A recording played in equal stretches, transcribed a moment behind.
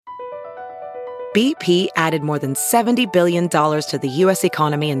BP added more than $70 billion to the U.S.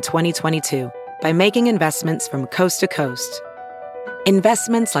 economy in 2022 by making investments from coast to coast.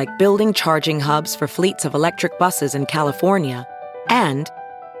 Investments like building charging hubs for fleets of electric buses in California and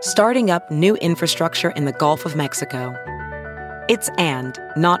starting up new infrastructure in the Gulf of Mexico. It's and,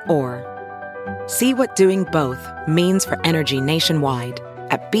 not or. See what doing both means for energy nationwide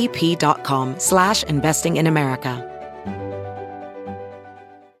at bp.com/investing in America.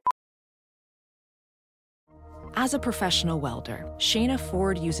 As a professional welder, Shayna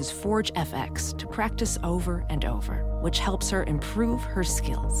Ford uses Forge FX to practice over and over, which helps her improve her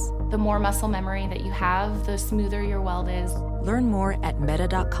skills. The more muscle memory that you have, the smoother your weld is. Learn more at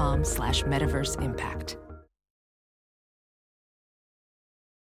meta.com/metaverse impact.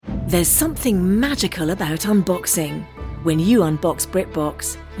 There's something magical about unboxing. When you unbox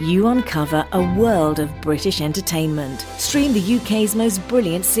BritBox, you uncover a world of British entertainment. Stream the UK's most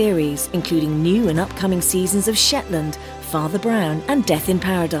brilliant series, including new and upcoming seasons of Shetland, Father Brown and Death in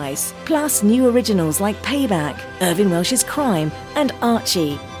Paradise. Plus new originals like Payback, Irving Welsh's Crime and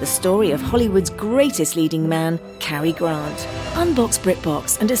Archie, the story of Hollywood's greatest leading man, Cary Grant. Unbox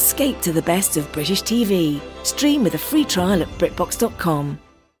BritBox and escape to the best of British TV. Stream with a free trial at BritBox.com.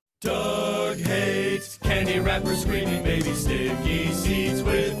 Doug hates candy wrappers, screaming baby sticky seeds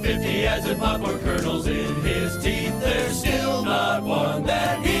with 50 as in popcorn kernels in his teeth. There's still not one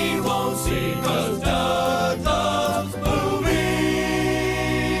that he won't see, 'cause Doug loves movies.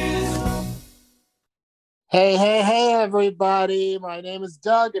 Hey, everybody. My name is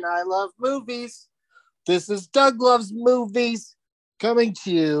Doug, and I love movies. This is Doug Loves Movies, coming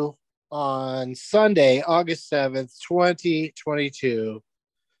to you on Sunday, August 7th, 2022.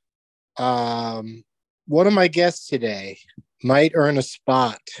 One of my guests today might earn a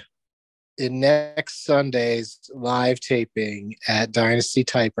spot in next Sunday's live taping at Dynasty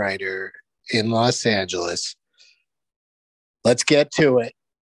Typewriter in Los Angeles. Let's get to it.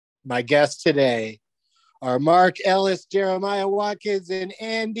 My guests today are Mark Ellis, Jeremiah Watkins, and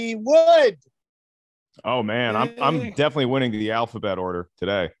Andy Wood. Oh man, I'm definitely winning the alphabet order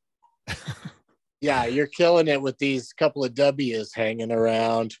today. Yeah, you're killing it with these couple of W's hanging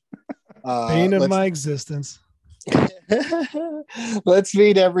around. Bane of my existence. Let's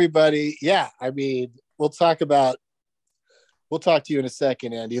meet everybody. Yeah, I mean, we'll talk to you in a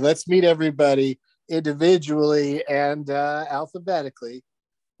second, Andy. Let's meet everybody individually and alphabetically.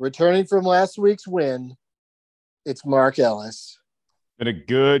 Returning from last week's win, it's Mark Ellis. Been a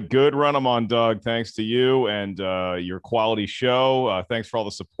good run I'm on, Doug. Thanks to you and your quality show. Thanks for all the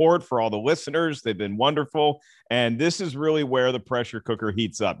support, for all the listeners. They've been wonderful. And this is really where the pressure cooker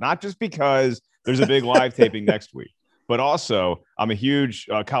heats up. Not just because there's a big live taping next week, but also I'm a huge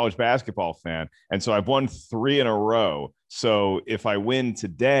college basketball fan. And so I've won 3 in a row. So if I win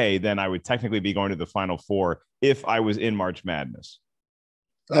today, then I would technically be going to the Final Four if I was in March Madness.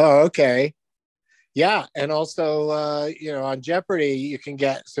 Oh, okay. Yeah, and also, on Jeopardy, you can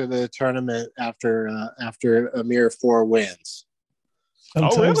get to the tournament after a mere 4 wins.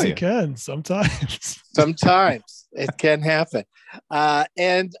 Sometimes really? you can. Sometimes it can happen.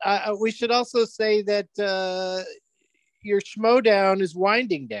 And we should also say that your Schmodown is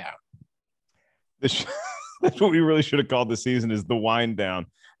winding down. That's what we really should have called the season, is the wind down.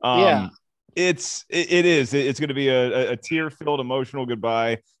 Yeah. It is. It's going to be a tear-filled, emotional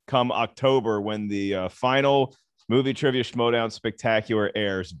goodbye come October when the final Movie Trivia Schmodown Spectacular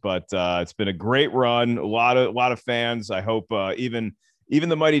airs. But it's been a great run. A lot of fans. I hope even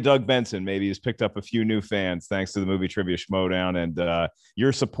the mighty Doug Benson maybe has picked up a few new fans thanks to the Movie Trivia Schmodown. And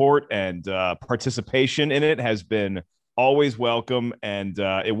your support and participation in it has been always welcome. And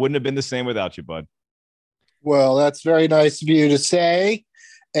it wouldn't have been the same without you, bud. Well, that's very nice of you to say.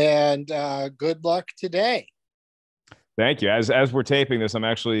 And good luck today. Thank you. As we're taping this, I'm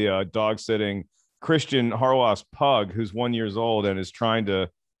actually dog sitting Christian Harloff's pug, who's 1 year old and is trying to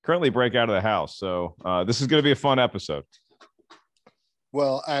currently break out of the house. So this is going to be a fun episode.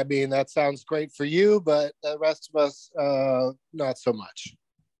 Well, I mean, that sounds great for you, but the rest of us, not so much.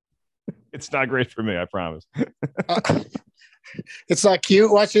 It's not great for me, I promise. It's not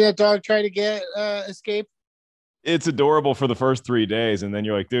cute watching that dog try to get escape. It's adorable for the first 3 days. And then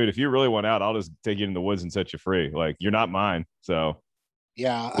you're like, dude, if you really want out, I'll just take you in the woods and set you free. Like, you're not mine. So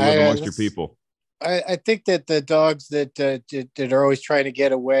yeah, live amongst your people. I think that the dogs that are always trying to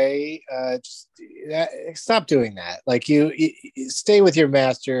get away, stop doing that. Like you stay with your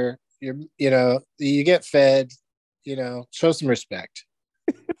master. You get fed. Show some respect.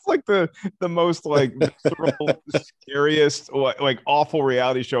 like the most like visceral, scariest, like awful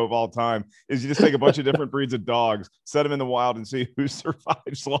reality show of all time. Is you just take a bunch of different breeds of dogs, set them in the wild, and see who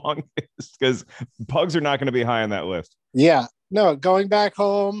survives longest. Because pugs are not going to be high on that list. Yeah, no, going back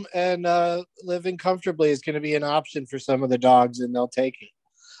home and living comfortably is going to be an option for some of the dogs, and they'll take it.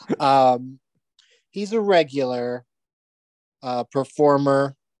 He's a regular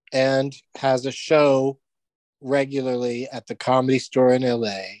performer and has a show regularly at the Comedy Store in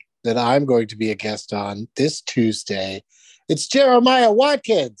LA that I'm going to be a guest on this Tuesday. It's Jeremiah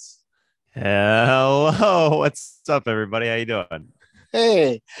Watkins. Hello, what's up, everybody? How you doing?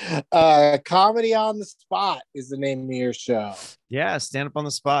 Hey, Comedy on the Spot is the name of your show. Yeah, Stand Up on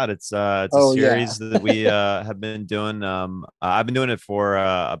the Spot. It's a series that we have been doing. I've been doing it for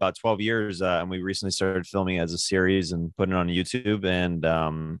about 12 years, and we recently started filming it as a series and putting it on YouTube.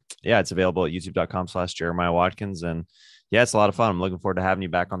 And it's available at youtube.com/Jeremiah Watkins. And yeah, it's a lot of fun. I'm looking forward to having you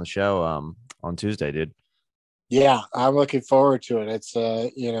back on the show on Tuesday, dude. Yeah, I'm looking forward to it. It's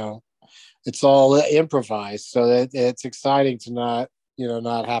it's all improvised, so that it's exciting to not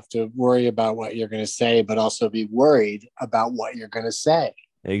have to worry about what you're going to say, but also be worried about what you're going to say.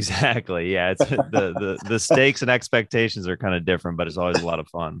 Exactly. Yeah. It's the stakes and expectations are kind of different, but it's always a lot of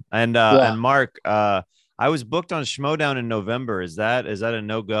fun. And Mark, I was booked on Schmodown in November. Is that a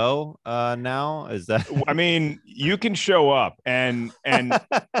no-go now? Is that? I mean, you can show up, and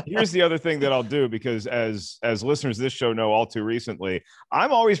here's the other thing that I'll do, because as listeners of this show know all too recently,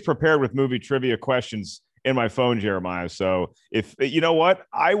 I'm always prepared with movie trivia questions in my phone, Jeremiah. So if you know what,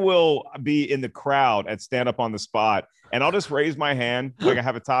 I will be in the crowd at Stand Up on the Spot, and I'll just raise my hand like I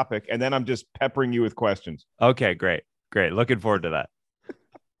have a topic, and then I'm just peppering you with questions. Okay, great. Looking forward to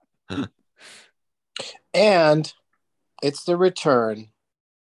that. And it's the return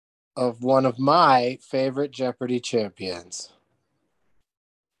of one of my favorite Jeopardy champions.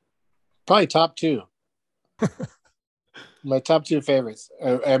 Probably top two. My top two favorites.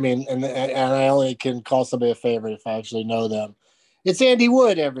 I mean, and I only can call somebody a favorite if I actually know them. It's Andy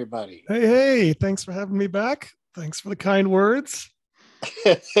Wood, everybody. Hey, thanks for having me back. Thanks for the kind words.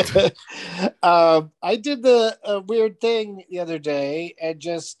 I did the weird thing the other day and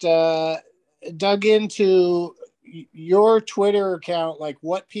just dug into your Twitter account, like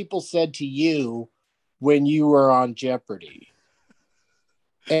what people said to you when you were on Jeopardy.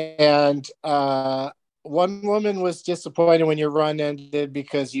 And one woman was disappointed when your run ended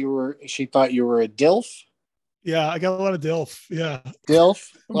because she thought you were a DILF. Yeah, I got a lot of DILF. Yeah.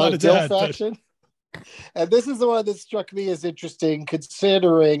 DILF? A lot of DILF dad, action. And this is the one that struck me as interesting,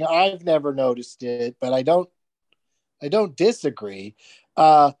 considering I've never noticed it, but I don't disagree.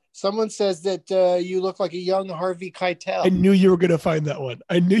 Someone says that you look like a young Harvey Keitel. I knew you were going to find that one.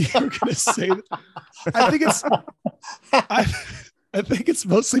 I knew you were going to say that. I think it's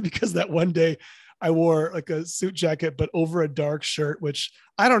mostly because that one day I wore like a suit jacket, but over a dark shirt, which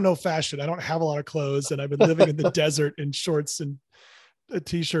I don't know fashion. I don't have a lot of clothes, and I've been living in the desert in shorts and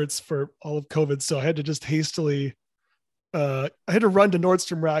t-shirts for all of COVID. So I had to just hastily, I had to run to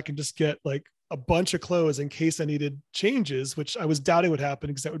Nordstrom Rack and just get like a bunch of clothes in case I needed changes, which I was doubting would happen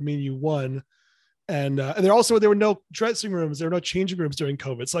because that would mean you won. And there were no dressing rooms. There were no changing rooms during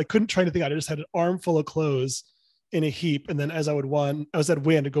COVID. So I couldn't try anything out. I just had an armful of clothes in a heap. And then as I was at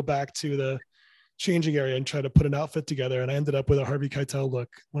win to go back to the changing area and try to put an outfit together. And I ended up with a Harvey Keitel look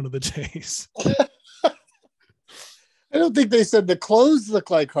one of the days. I don't think they said the clothes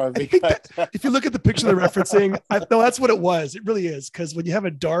look like Harvey Keitel. If you look at the picture they're referencing, no, that's what it was. It really is. Because when you have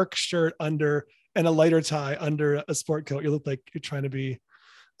a dark shirt under and a lighter tie under a sport coat, you look like you're trying to be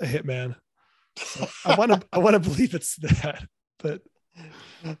a hitman. So I want to believe it's that, but.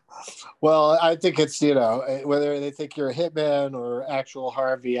 Well, I think it's, whether they think you're a hitman or actual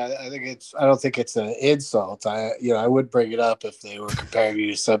Harvey, I don't think it's an insult. I would bring it up if they were comparing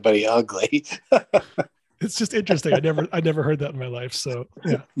you to somebody ugly. It's just interesting. I never heard that in my life. So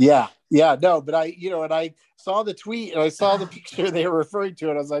yeah. No, but and I saw the tweet and I saw the picture they were referring to,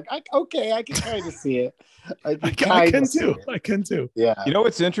 and I was like, okay, I can kind of see it. I can too. Yeah. You know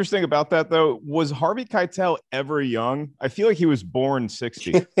what's interesting about that though? Was Harvey Keitel ever young? I feel like he was born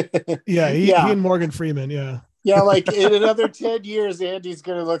 60. Yeah, he and Morgan Freeman. Yeah. Yeah, like in another 10 years, Andy's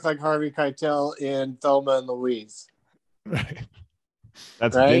going to look like Harvey Keitel in Thelma and Louise. Right.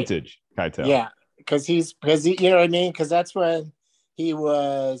 That's vintage Keitel. Yeah. Because he, you know what I mean? Because that's when he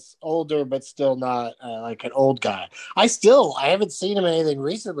was older, but still not like an old guy. I haven't seen him in anything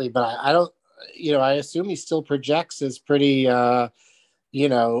recently, but I don't, I assume he still projects as pretty,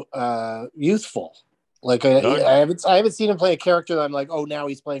 youthful. Like I haven't seen him play a character that I'm like, oh, now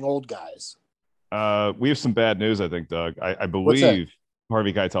he's playing old guys. We have some bad news, I think, Doug. I believe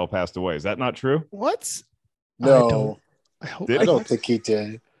Harvey Keitel passed away. Is that not true? What? No, I don't think he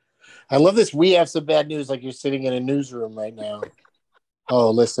did. I love this. We have some bad news, like you're sitting in a newsroom right now. Oh,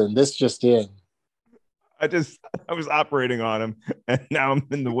 listen, this just in. I was operating on him, and now I'm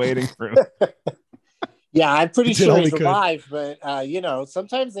in the waiting room. Yeah, I'm pretty sure he's alive, but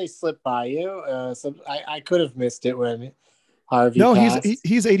sometimes they slip by you. I could have missed it when Harvey. No, passed.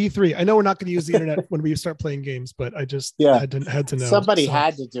 he's 83. I know we're not going to use the internet when we start playing games, but I just had to know. Somebody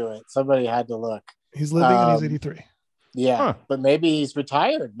had to do it. Somebody had to look. He's living and he's 83. Yeah, but maybe he's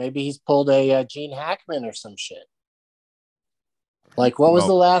retired. Maybe he's pulled a Gene Hackman or some shit. Like, what was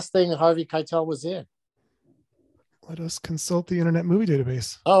the last thing Harvey Keitel was in? Let us consult the Internet Movie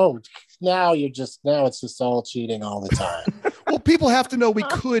Database. Oh, now it's just all cheating all the time. Well, people have to know we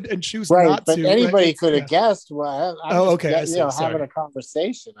could and choose right, not but to. anybody could have guessed. Well, okay. Having a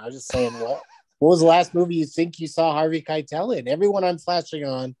conversation. I was just saying, what was the last movie you think you saw Harvey Keitel in? Everyone I'm flashing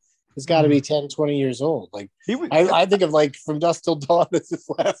on has got to be 10, 20 years old. Like I think of like From Dusk Till Dawn as his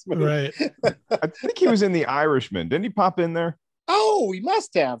last movie. Right. I think he was in The Irishman. Didn't he pop in there? Oh, he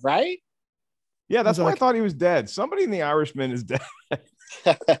must have, right? Yeah, that's why I thought he was dead. Somebody in The Irishman is dead.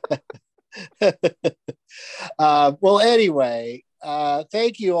 Well, anyway,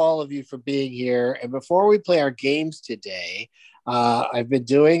 thank you all of you for being here. And before we play our games today, I've been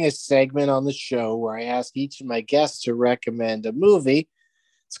doing a segment on the show where I ask each of my guests to recommend a movie.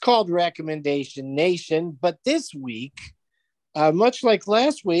 It's called Recommendation Nation. But this week, much like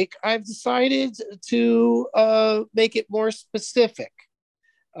last week, I've decided to make it more specific.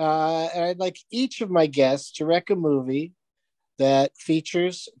 And I'd like each of my guests to rec a movie that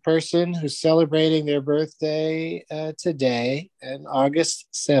features a person who's celebrating their birthday today, and August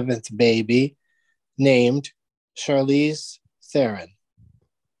 7th, baby, named Charlize Theron.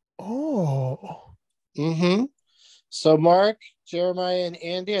 Oh. Mm-hmm. So Mark, Jeremiah, and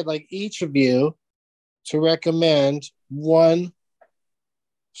Andy, I'd like each of you to recommend one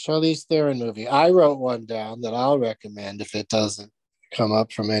Charlize Theron movie. I wrote one down that I'll recommend if it doesn't come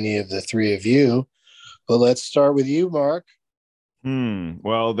up from any of the three of you. But let's start with you, Mark.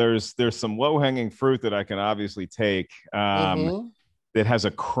 Well, there's some low-hanging fruit that I can obviously take that has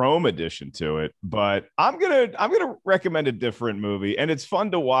a Chrome edition to it, but I'm gonna recommend a different movie, and it's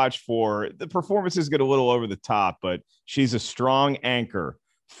fun to watch. For the performances get a little over the top, but she's a strong anchor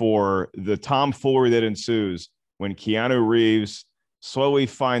for the tomfoolery that ensues when Keanu Reeves slowly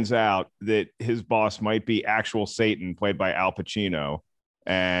finds out that his boss might be actual Satan, played by Al Pacino.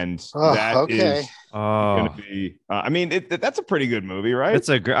 And is going to be, that's a pretty good movie, right?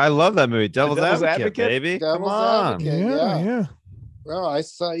 I love that movie. Devil's Advocate, baby. Come on. Yeah. Well, I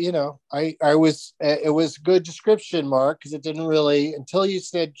saw, I was, it was good description, Mark, because it didn't really, until you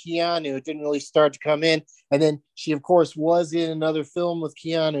said Keanu, it didn't really start to come in. And then she, of course, was in another film with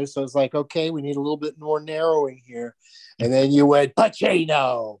Keanu. So it's like, okay, we need a little bit more narrowing here. And then you went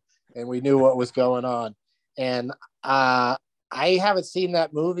Pacino, and we knew what was going on. And I haven't seen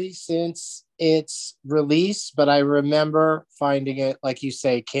that movie since its release, but I remember finding it, like you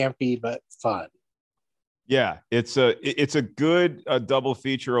say, campy but fun. Yeah, it's a good double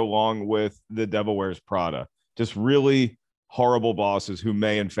feature along with The Devil Wears Prada. Just really horrible bosses who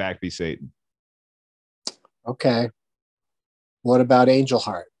may in fact be Satan. Okay. What about Angel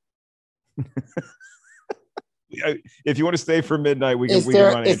Heart? If you want to stay for midnight, we can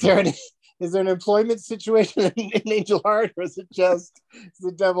run Angel. Is there an employment situation in Angel Heart, or is it just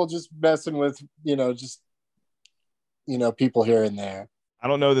the devil just messing with, people here and there? I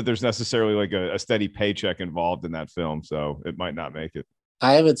don't know that there's necessarily like a steady paycheck involved in that film, so it might not make it.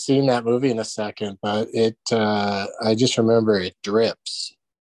 I haven't seen that movie in a second, but I just remember it drips.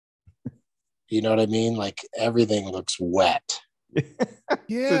 You know what I mean? Like everything looks wet.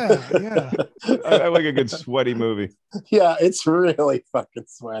 Yeah. I like a good sweaty movie. Yeah, it's really fucking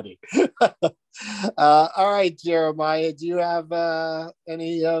sweaty. All right, Jeremiah, do you have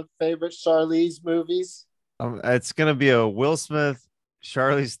any favorite Charlize movies? It's gonna be a Will Smith,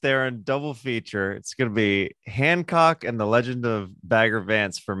 Charlize Theron double feature. It's gonna be Hancock and The Legend of Bagger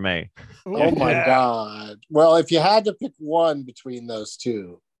Vance for me. Oh my God! Well, if you had to pick one between those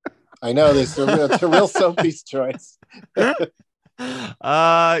two, I know it's a real Sophie's choice.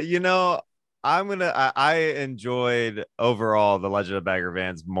 I enjoyed overall The Legend of Bagger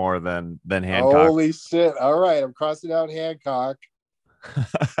Vance more than Hancock. Holy shit. All right, I'm crossing out Hancock.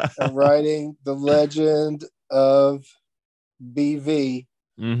 I'm writing The Legend of BV.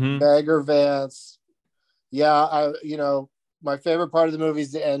 Bagger Vance. Yeah, my favorite part of the movie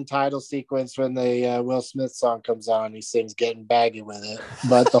is the end title sequence when the Will Smith song comes on. He sings "Getting Baggy with It,"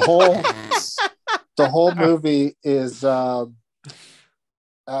 but the whole movie is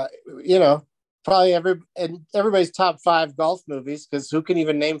you know, probably everybody's top 5 golf movies, because who can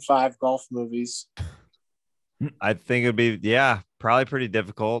even name 5 golf movies? I think it'd be, probably pretty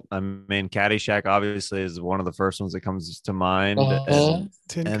difficult. I mean, Caddyshack obviously is one of the first ones that comes to mind.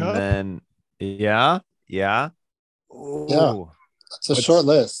 Tin and Cup. then, Ooh. It's a short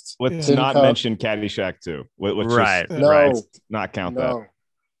list. Let's Tin not Cup. mention Caddyshack too. Right. Let's not count that.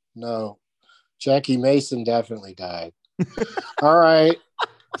 No. Jackie Mason definitely died. All right.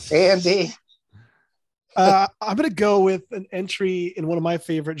 Andy. I'm going to go with an entry in one of my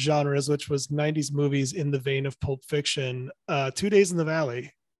favorite genres, which was 90s movies in the vein of Pulp Fiction, 2 Days in the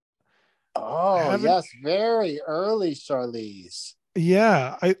Valley. Oh, yes. Very early Charlize.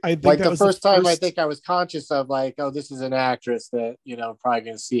 Yeah. I think like that the first time first... I think I was conscious of like, oh, this is an actress that, you know, I'm probably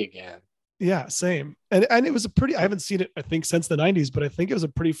going to see again. Yeah, same. And it was I haven't seen it, I think, since the 90s, but I think it was a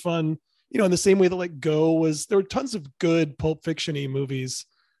pretty fun, you know, in the same way that like there were tons of good Pulp Fiction-y movies,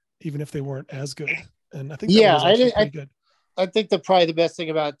 even if they weren't as good. And I think good. I think probably the best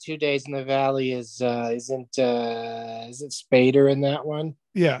thing about 2 Days in the Valley is isn't Spader in that one?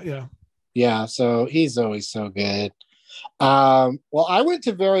 Yeah. So he's always so good. Well, I went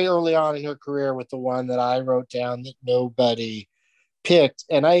to very early on in her career with the one that I wrote down that nobody picked,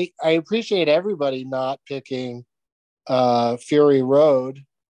 and I appreciate everybody not picking Fury Road,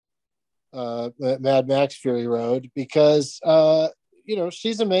 Mad Max Fury Road, because you know,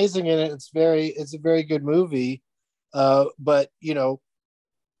 she's amazing in it. It's a very good movie. But you know,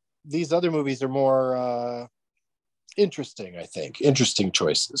 these other movies are more interesting, I think. Interesting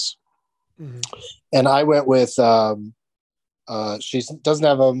choices. Mm-hmm. And I went with she doesn't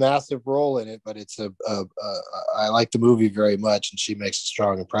have a massive role in it, but it's I like the movie very much, and she makes a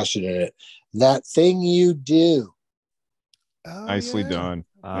strong impression in it. That Thing You Do. Nicely done.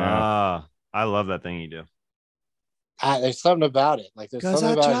 I love That Thing You Do. There's something about it. Like there's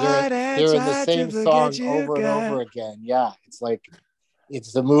something about hearing the same song over and over again. Yeah, it's like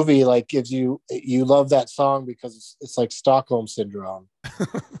it's the movie like gives you love that song because it's like Stockholm syndrome.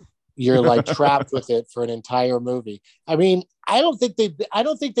 You're like trapped with it for an entire movie. I mean, I don't think they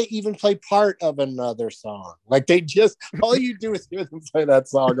even play part of another song. Like they just all you do is hear them play that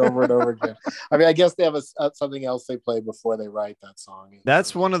song over and over again. I mean, I guess they have something else they play before they write that song.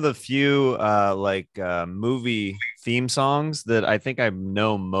 That's one of the few movie theme songs that I think I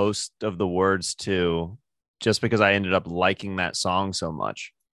know most of the words to, just because I ended up liking that song so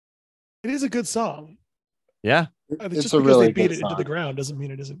much. It is a good song. Yeah. It's just because they beat it into the ground doesn't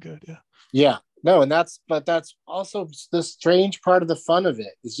mean it isn't good. Yeah. No, and that's also the strange part of the fun of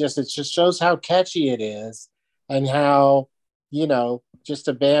it. It just shows how catchy it is, and how, you know, just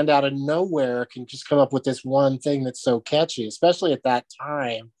a band out of nowhere can just come up with this one thing that's so catchy, especially at that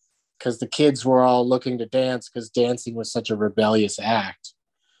time, because the kids were all looking to dance because dancing was such a rebellious act.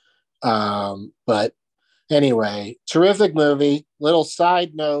 But anyway, terrific movie. Little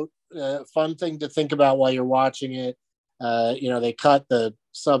side note. Fun thing to think about while you're watching it. You know, they cut the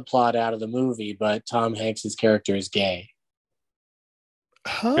subplot out of the movie, but Tom Hanks's character is gay.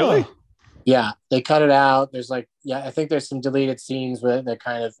 Really? Yeah, they cut it out. There's I think there's some deleted scenes that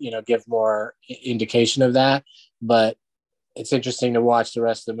kind of, you know, give more indication of that. But it's interesting to watch the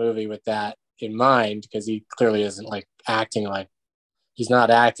rest of the movie with that in mind, because he clearly isn't like acting like he's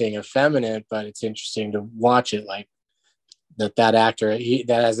not acting effeminate, but it's interesting to watch it like that actor,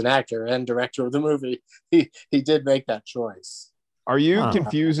 that as an actor and director of the movie, he did make that choice. Are you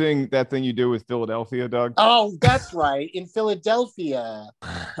confusing That Thing You Do with Philadelphia, Doug? Oh, that's right. In Philadelphia,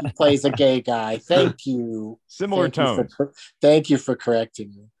 he plays a gay guy. Thank you. Similar tone. Thank you for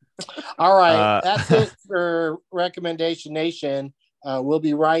correcting me. All right. That's it for Recommendation Nation. We'll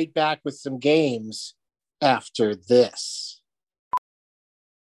be right back with some games after this.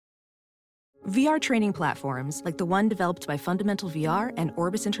 VR training platforms, like the one developed by Fundamental VR and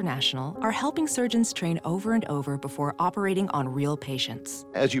Orbis International, are helping surgeons train over and over before operating on real patients.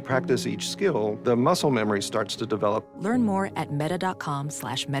 As you practice each skill, the muscle memory starts to develop. Learn more at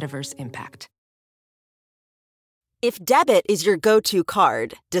meta.com/metaverseimpact. If debit is your go-to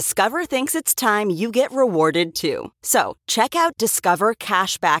card, Discover thinks it's time you get rewarded too. So, check out Discover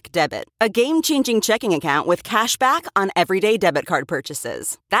Cashback Debit, a game-changing checking account with cash back on everyday debit card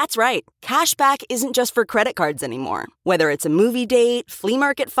purchases. That's right, cashback isn't just for credit cards anymore. Whether it's a movie date, flea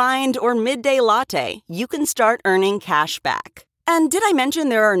market find, or midday latte, you can start earning cash back. And did I mention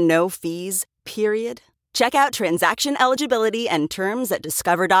there are no fees, period? Check out transaction eligibility and terms at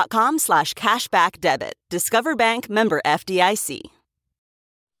discover.com/cashbackdebit. Discover Bank, member FDIC.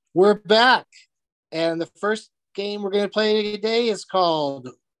 We're back. And the first game we're going to play today is called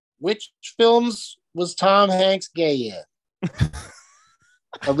Which Films Was Tom Hanks Gay In?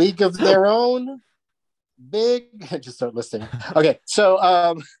 A League of Their Own. Big. Just start listening. Okay, so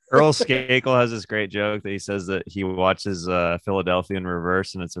Earl Skakel has this great joke that he says that he watches Philadelphia in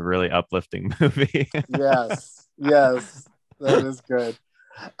reverse, and it's a really uplifting movie. yes, that is good.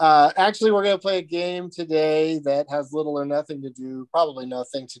 Actually, we're going to play a game today that has little or nothing to do, probably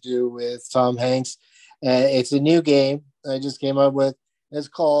nothing to do with Tom Hanks. It's a new game I just came up with. It's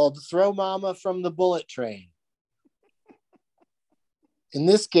called Throw Mama from the Bullet Train. In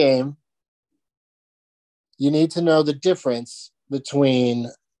this game, you need to know the difference between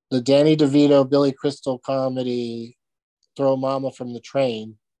the Danny DeVito, Billy Crystal comedy Throw Mama from the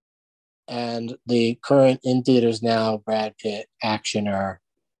Train and the current in theaters now Brad Pitt actioner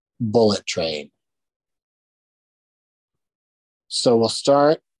Bullet Train. So we'll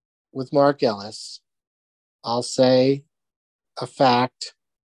start with Mark Ellis. I'll say a fact,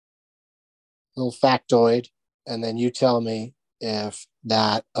 a little factoid, and then you tell me if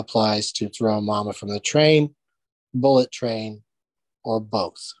that applies to Throw Mama from the Train, Bullet Train, or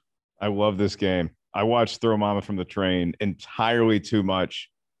both. I love this game. I watched Throw Mama from the Train entirely too much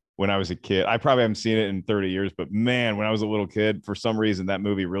when I was a kid. I probably haven't seen it in 30 years, but man, when I was a little kid, for some reason, that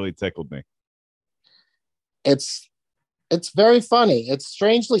movie really tickled me. It's very funny. It's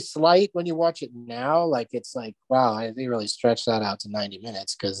strangely slight when you watch it now. Like, it's like, wow, they really stretched that out to 90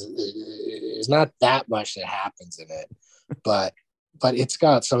 minutes because there's not that much that happens in it. But it's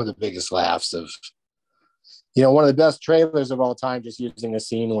got some of the biggest laughs of, one of the best trailers of all time, just using a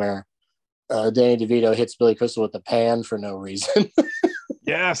scene where Danny DeVito hits Billy Crystal with the pan for no reason.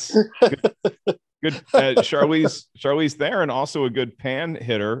 Yes. Good. Charlize Theron, also a good pan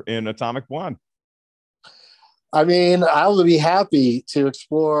hitter in Atomic Blonde. I mean, I will be happy to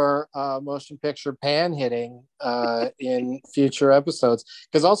explore motion picture pan hitting in future episodes.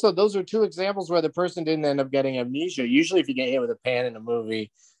 Because also, those are two examples where the person didn't end up getting amnesia. Usually, if you get hit with a pan in a movie,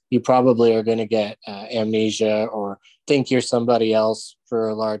 you probably are going to get amnesia or think you're somebody else for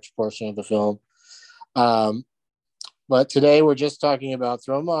a large portion of the film. But today, we're just talking about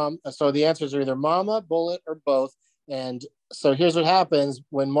Throw Mom. So the answers are either Mama, Bullet, or both. And so here's what happens.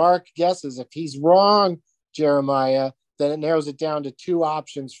 When Mark guesses, if he's wrong, Jeremiah, then it narrows it down to two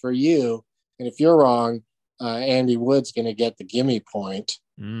options for you. And if you're wrong, Andy Wood's going to get the gimme point.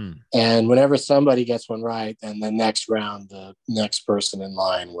 And whenever somebody gets one right, then the next round, the next person in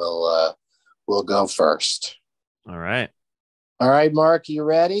line will go first. All right, Mark, you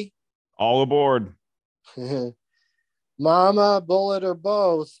ready? All aboard. Mama, Bullet, or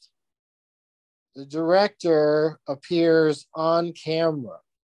both, the director appears on camera.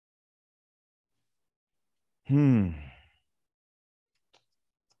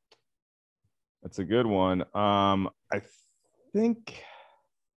 That's a good one. I think I'm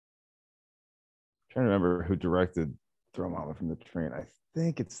trying to remember who directed Throw Mama from the Train. I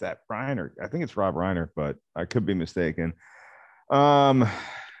think it's that Reiner. I think it's Rob Reiner, but I could be mistaken. I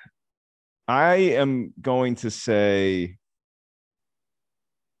am going to say,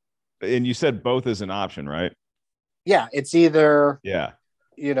 and you said both as an option, right? Yeah, it's either I'm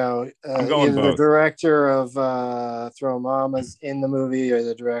either going both. The director of Throw Mama's in the movie or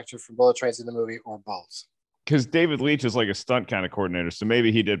the director for Bullet Train's in the movie, or both. Because David Leitch is like a stunt kind of coordinator, so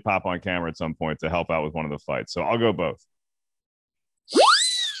maybe he did pop on camera at some point to help out with one of the fights. So I'll go both.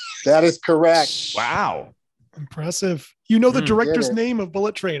 That is correct. Wow. Impressive. You know the director's name of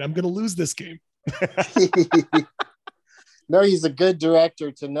Bullet Train. I'm going to lose this game. No, he's a good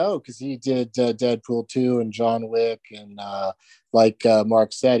director to know because he did Deadpool 2 and John Wick. And like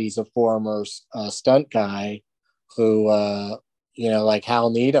Mark said, he's a former stunt guy who, like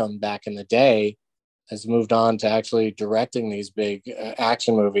Hal Needham back in the day, has moved on to actually directing these big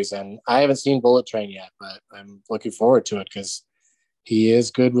action movies. And I haven't seen Bullet Train yet, but I'm looking forward to it because he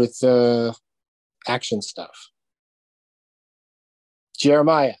is good with action stuff.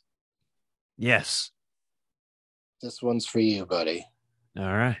 Jeremiah. Yes. This one's for you, buddy. All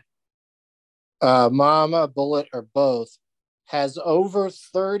right. Mama, Bullet, or both has over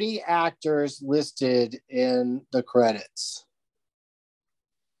 30 actors listed in the credits.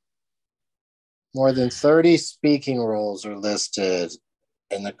 More than 30 speaking roles are listed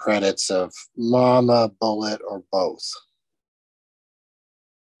in the credits of Mama, Bullet, or both.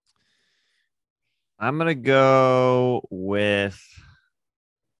 I'm going to go with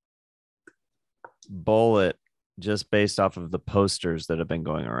Bullet just based off of the posters that have been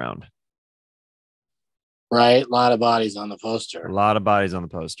going around. Right? A lot of bodies on the poster.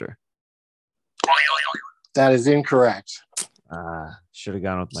 That is incorrect. Should have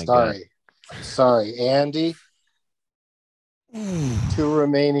gone with my gut. Sorry, Andy. 2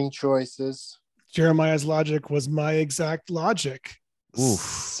 remaining choices. Jeremiah's logic was my exact logic. Oof.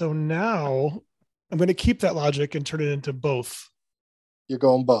 So now I'm going to keep that logic and turn it into both. You're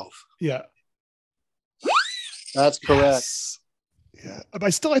going both. Yeah. That's correct. Yes. Yeah. I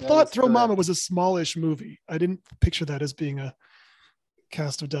thought Throw Mama was a smallish movie. I didn't picture that as being a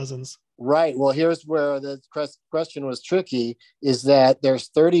cast of dozens. Right. Well, here's where the question was tricky, is that there's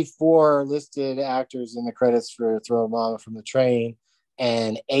 34 listed actors in the credits for Throw Mama from the Train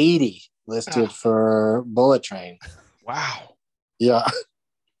and 80 listed for Bullet Train. Wow. Yeah.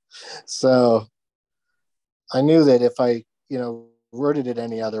 So I knew that if I, worded it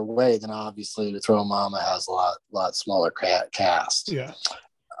any other way, then obviously Throw Mama has a lot smaller cast. Yeah.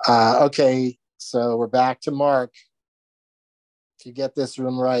 Okay. So we're back to Mark. If you get this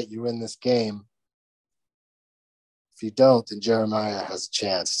one right, you win this game. If you don't, then Jeremiah has a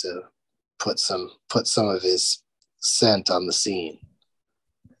chance to put some of his scent on the scene.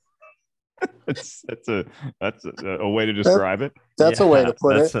 That's a way to describe it. That's a way to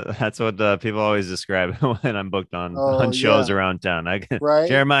put it. That's what people always describe when I'm booked on shows around town. Right?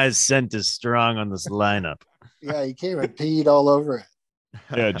 Jeremiah's scent is strong on this lineup. Yeah, he came and peed all over it.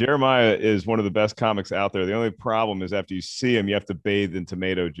 Yeah, Jeremiah is one of the best comics out there. The only problem is after you see him, you have to bathe in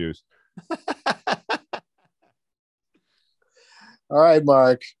tomato juice. All right,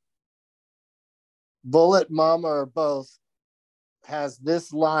 Mark. Bullet Mama or both has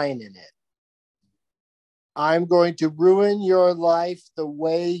this line in it. I'm going to ruin your life the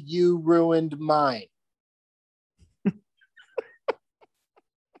way you ruined mine.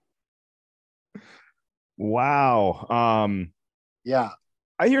 Wow. Yeah.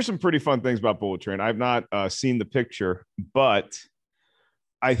 I hear some pretty fun things about Bullet Train. I've not seen the picture, but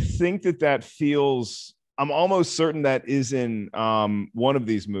I think that feels, I'm almost certain that is in one of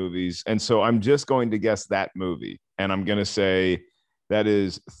these movies. And so I'm just going to guess that movie. And I'm going to say that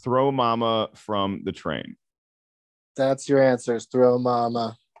is Throw Mama from the Train. That's your answer, is Throw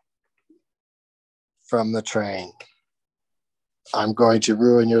Mama from the Train. I'm going to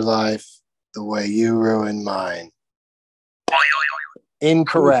ruin your life the way you ruined mine.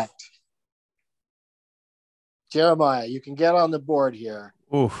 Incorrect. Oof. Jeremiah, you can get on the board here.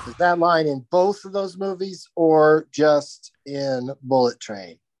 Oof. Is that line in both of those movies or just in Bullet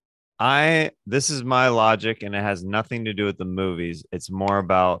Train? This is my logic, and it has nothing to do with the movies. It's more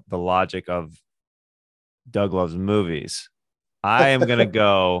about the logic of Doug Loves Movies. I am going to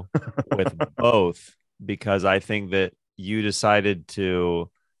go with both because I think that you decided to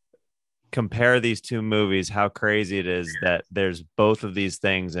compare these two movies, how crazy it is that there's both of these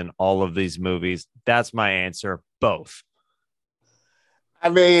things in all of these movies. That's my answer. Both. I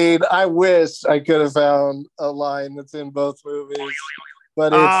mean, I wish I could have found a line that's in both movies,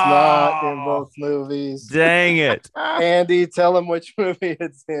 but it's not in both movies. Dang it. Andy, tell him which movie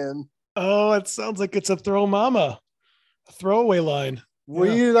it's in. Oh, it sounds like it's a Throw Mama, a throwaway line. Were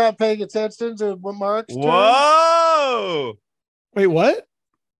you not paying attention to what Mark's Whoa! Wait, what?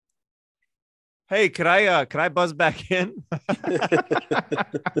 Hey, could I buzz back in?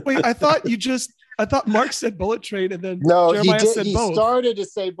 Wait, I thought Mark said Bullet Train and then Jeremiah he said he both. Started to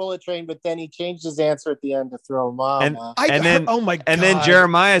say Bullet Train, but then he changed his answer at the end to Throw Mama. Oh my God. And then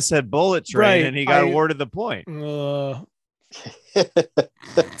Jeremiah said Bullet Train, and he got awarded the point.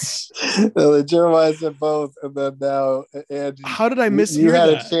 Jeremiah said both, and then now Andy. How did I miss you? Had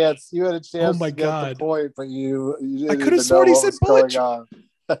a chance. You had a chance. Oh my to get God! The point, but you I could have sworn he said Bullet Train.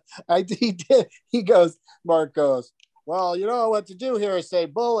 He did. He goes. Mark goes. Well, you know what to do here is say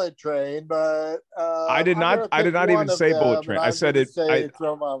Bullet Train, but I did not even say Bullet Train. I said it.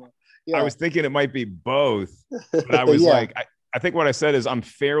 Throw Mama. Yeah. I was thinking it might be both, but I was like, I think what I said is I'm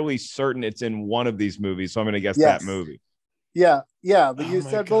fairly certain it's in one of these movies, so I'm going to guess that movie. Yeah, but you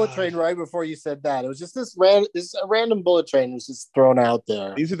said Bullet Train right before you said that. It was just this random Bullet Train was just thrown out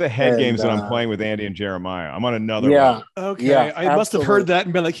there. These are the head games that I'm playing with Andy and Jeremiah. I'm on another one. Okay, yeah, I must have heard that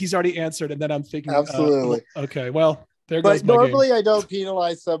and been like, he's already answered, and then I'm thinking, absolutely. Okay, well, there goes my normally game. I don't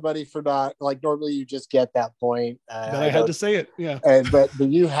penalize somebody for not, like, normally you just get that point. Then I had to say it, yeah. But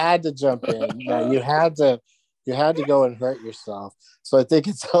you had to jump in. You had to go and hurt yourself. So I think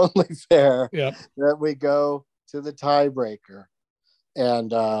it's only fair that we go to the tiebreaker,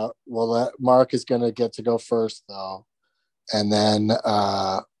 and Mark is going to get to go first, though, and then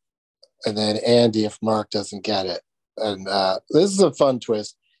Andy if Mark doesn't get it. And this is a fun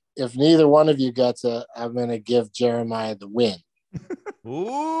twist. If neither one of you gets it, I'm going to give Jeremiah the win.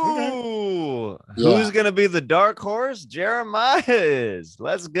 Ooh, who's going to be the dark horse? Jeremiah is.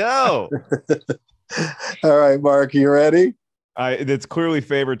 Let's go. All right, Mark, you ready? It's clearly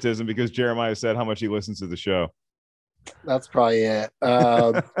favoritism because Jeremiah said how much he listens to the show. That's probably it.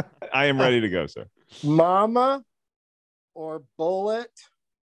 I am ready to go, sir. Mama or Bullet?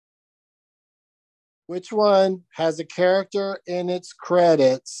 Which one has a character in its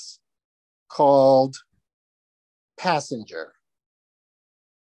credits called Passenger?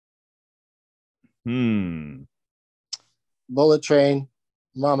 Bullet Train,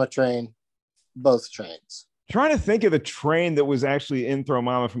 Mama Train, both trains. Trying to think of the train that was actually in Throw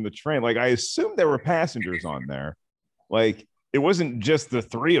Mama from the Train. Like, I assumed there were passengers on there. Like, it wasn't just the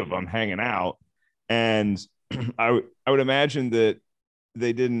three of them hanging out. And I would imagine that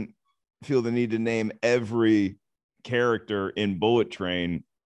they didn't feel the need to name every character in Bullet Train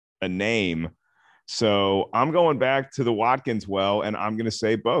a name. So I'm going back to the Watkins well, and I'm going to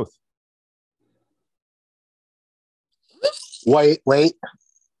say both. Wait.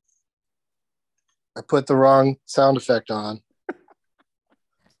 I put the wrong sound effect on.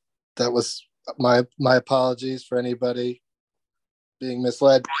 That was my apologies for anybody being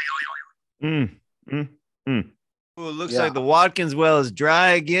misled. Ooh, it looks like the Watkins well is dry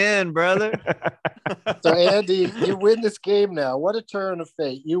again, brother. So Andy, you win this game now. What a turn of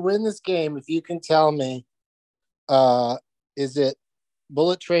fate. You win this game if you can tell me, is it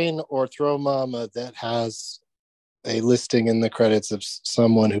Bullet Train or Throw Mama that has a listing in the credits of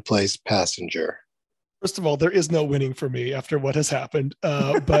someone who plays Passenger? First of all, there is no winning for me after what has happened.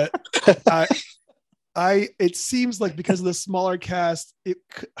 But it seems like because of the smaller cast,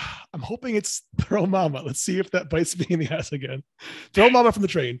 I'm hoping it's Throw Mama. Let's see if that bites me in the ass again. Throw Mama from the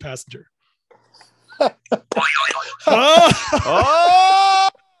Train, Passenger. Oh!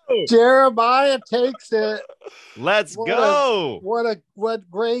 Jeremiah takes it. Let's go. What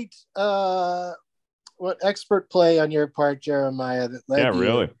great what expert play on your part, Jeremiah, that led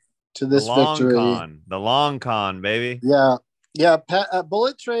you to this victory. The long con, baby. Yeah.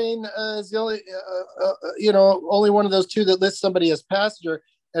 Bullet Train is the only, only one of those two that lists somebody as passenger,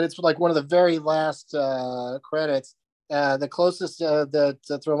 and it's like one of the very last credits. The closest that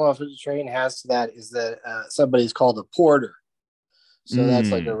Throw Them Off the Train has to that is that somebody's called a porter. So that's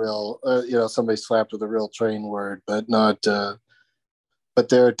like a real, somebody slapped with a real train word, but not. But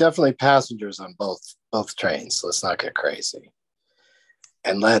there are definitely passengers on both trains. So let's not get crazy.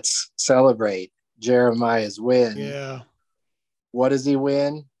 And let's celebrate Jeremiah's win. Yeah. What does he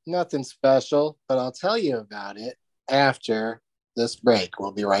win? Nothing special, but I'll tell you about it after this break.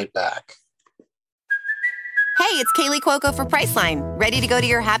 We'll be right back. Hey, it's Kaylee Cuoco for Priceline. Ready to go to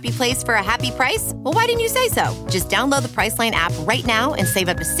your happy place for a happy price? Well, why didn't you say so? Just download the Priceline app right now and save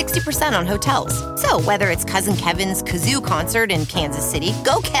up to 60% on hotels. So whether it's Cousin Kevin's Kazoo Concert in Kansas City,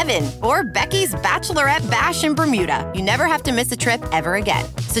 go Kevin, or Becky's Bachelorette Bash in Bermuda, you never have to miss a trip ever again.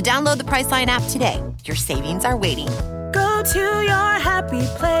 So download the Priceline app today. Your savings are waiting. Go to your happy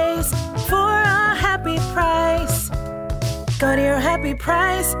place for a happy price. Go to your happy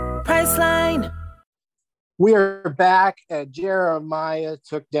price, Priceline. We are back, and Jeremiah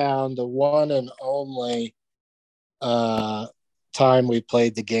took down the one and only time we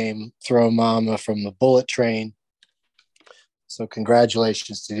played the game, Throw Mama from the Bullet Train. So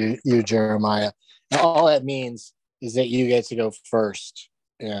congratulations to you, Jeremiah. And all that means is that you get to go first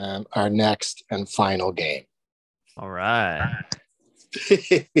in our next and final game. All right.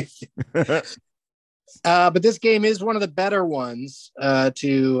 But this game is one of the better ones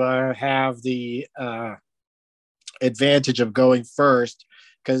to have the advantage of going first,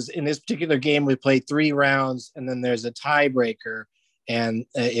 because in this particular game we play 3 rounds and then there's a tiebreaker, and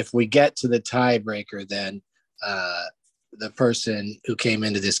if we get to the tiebreaker, then the person who came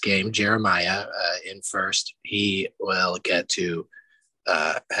into this game, Jeremiah, in first, he will get to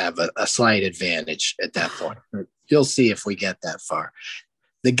have a slight advantage at that point. You'll see if we get that far.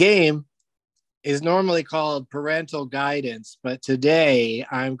 The game is normally called Parental Guidance, but today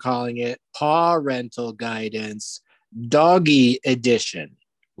I'm calling it Parental Guidance Doggy Edition.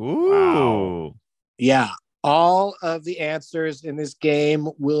 Ooh. Wow. Yeah. All of the answers in this game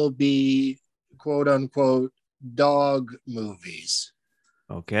will be quote unquote dog movies.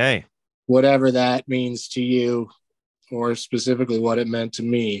 Okay. Whatever that means to you, or specifically what it meant to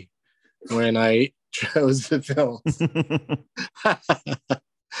me when I chose the films.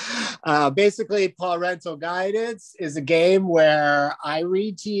 Basically, Parental Guidance is a game where I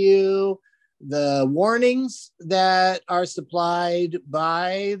read to you the warnings that are supplied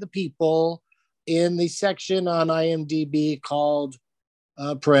by the people in the section on IMDb called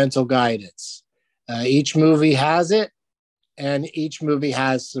Parental Guidance. Each movie has it, and each movie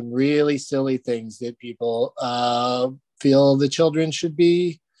has some really silly things that people feel the children should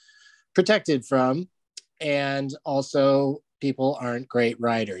be protected from. And also, people aren't great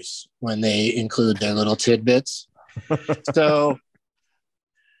writers when they include their little tidbits. So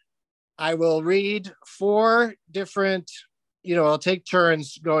I will read 4 different, I'll take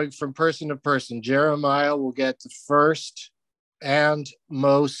turns going from person to person. Jeremiah will get the first and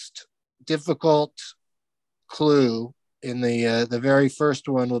most difficult clue. In the very first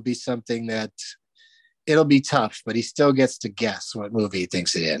one will be something that it'll be tough, but he still gets to guess what movie he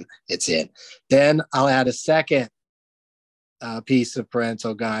thinks it's in. Then I'll add a second piece of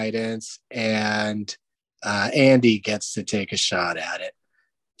parental guidance, and Andy gets to take a shot at it.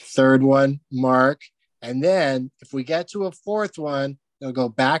 Third one, Mark. And then if we get to a fourth one, it'll go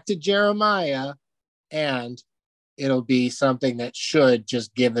back to Jeremiah, and it'll be something that should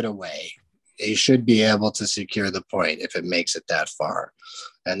just give it away. You should be able to secure the point if it makes it that far.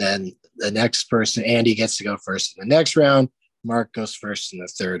 And then the next person, Andy, gets to go first in the next round. Mark goes first in the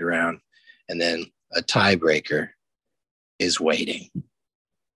third round. And then a tiebreaker is waiting.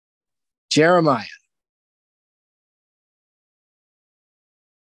 Jeremiah.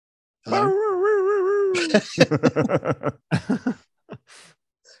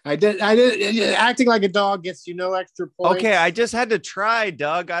 I did acting like a dog gets you no extra points. Okay, I just had to try,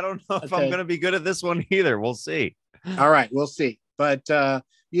 Doug. I don't know if I'm going to be good at this one either. We'll see. All right, we'll see. But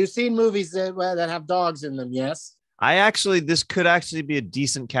you've seen movies that have dogs in them, yes? This could actually be a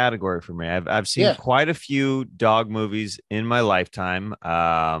decent category for me. I've seen quite a few dog movies in my lifetime.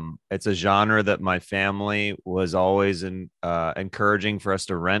 It's a genre that my family was always encouraging for us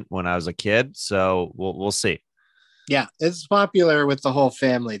to rent when I was a kid. So we'll see. Yeah, it's popular with the whole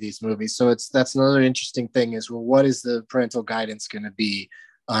family, these movies. So that's another interesting thing is, well, what is the parental guidance going to be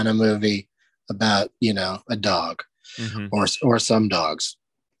on a movie about, a dog or some dogs?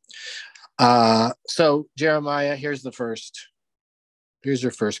 So Jeremiah, here's your first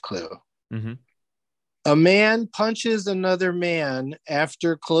clue. Mm-hmm. A man punches another man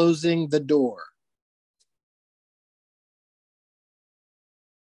after closing the door.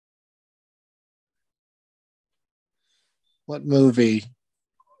 What movie?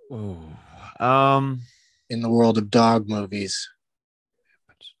 Oh, in the world of dog movies.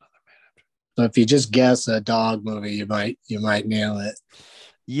 So if you just guess a dog movie, you might nail it.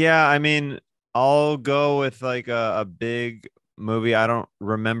 Yeah, I mean, I'll go with like a big movie. I don't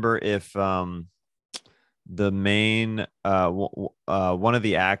remember if the main one of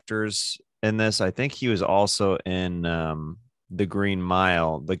the actors in this, I think he was also in The Green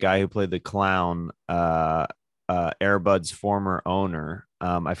Mile, the guy who played the clown, Air Bud's former owner.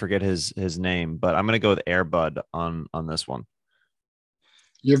 I forget his name, but I'm gonna go with Air Bud on this one.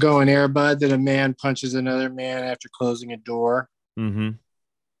 You're going Air Bud, that a man punches another man after closing a door. Mm-hmm.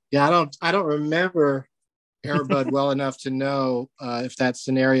 Yeah, I don't remember Air Bud well enough to know if that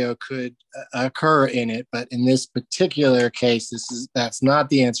scenario could occur in it, but in this particular case, that's not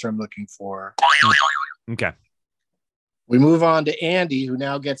the answer I'm looking for. Okay. We move on to Andy, who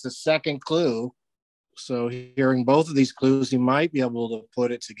now gets a second clue. So hearing both of these clues, he might be able to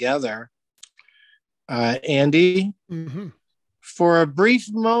put it together. Andy, for a brief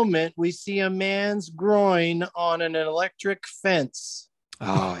moment, we see a man's groin on an electric fence.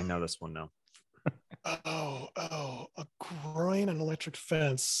 Oh, I know this one now. A groin on an electric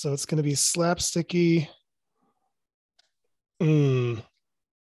fence. So it's going to be slapsticky. And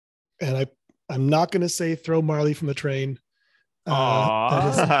I'm not going to say throw Marley from the train. That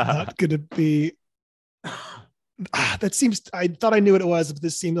is not going to be. That seems. I thought I knew what it was, but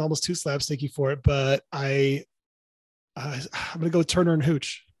this seemed almost too slapsticky for it. But I'm going to go Turner and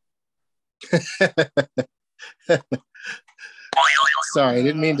Hooch. Sorry, I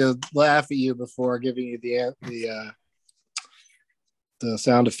didn't mean to laugh at you before giving you the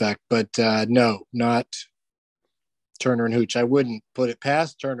sound effect, but no, not Turner and Hooch. I wouldn't put it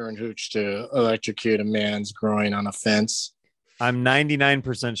past Turner and Hooch to electrocute a man's groin on a fence. I'm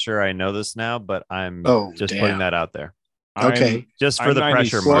 99% sure I know this now, but I'm just putting that out there. Okay. Just for the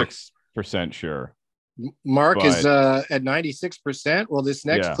pressure, Mark. % sure. Mark is at 96%. Well, this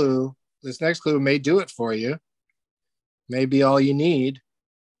next clue may do it for you. Maybe all you need.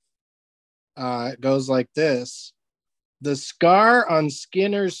 It goes like this. The scar on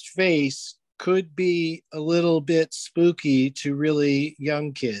Skinner's face could be a little bit spooky to really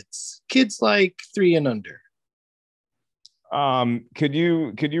young kids. Kids like 3 and under. Could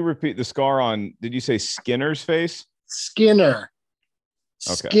you repeat the scar on, did you say Skinner's face? Skinner.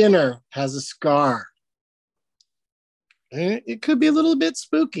 Okay. Skinner has a scar. It could be a little bit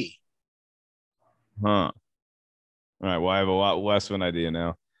spooky. Huh. All right. Well, I have a lot less of an idea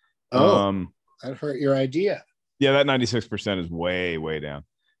now. That hurt your idea. Yeah, that 96% is way, way down.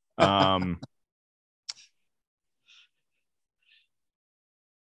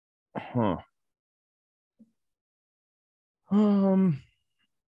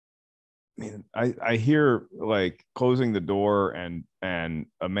 mean, I hear like closing the door and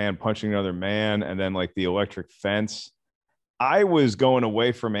a man punching another man, and then like the electric fence. I was going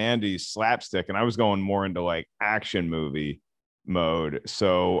away from Andy's slapstick, and I was going more into like action movie mode.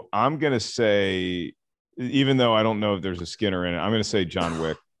 So I'm gonna say, even though I don't know if there's a Skinner in it, I'm gonna say John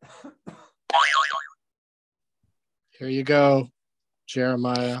Wick. Here you go,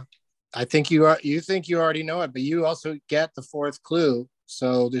 Jeremiah. I think you think you already know it, but you also get the fourth clue.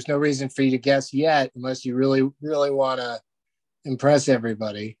 So there's no reason for you to guess yet, unless you really, really want to impress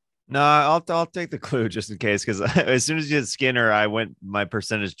everybody. No, I'll take the clue just in case, because as soon as you did Skinner, my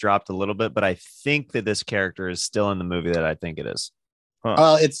percentage dropped a little bit, but I think that this character is still in the movie that I think it is.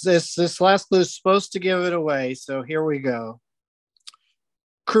 Huh. It's this last clue is supposed to give it away. So here we go.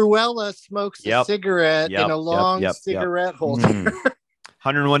 Cruella smokes a cigarette in a long cigarette holder.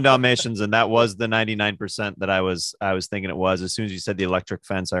 101 Dalmatians, and that was the 99% that I was thinking it was. As soon as you said the electric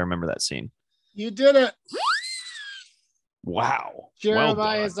fence, I remember that scene. You did it. Wow.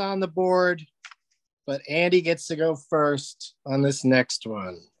 Jeremiah is on the board, but Andy gets to go first on this next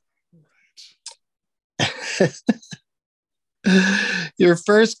one. Your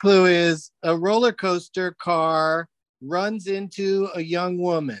first clue is a roller coaster car runs into a young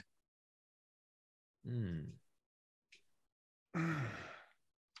woman.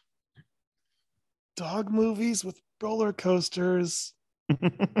 Dog movies with roller coasters.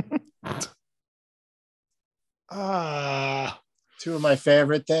 Three of my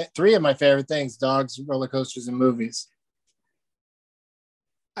favorite things: dogs, roller coasters, and movies.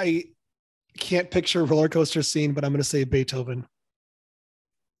 I can't picture a roller coaster scene, but I'm going to say Beethoven.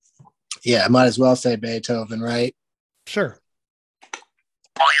 Yeah, I might as well say Beethoven, right? Sure.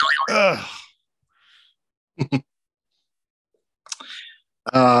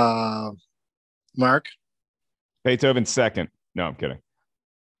 Mark? Beethoven second. No, I'm kidding.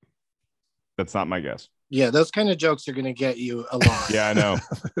 That's not my guess. Yeah, those kind of jokes are going to get you a lot. Yeah, I know.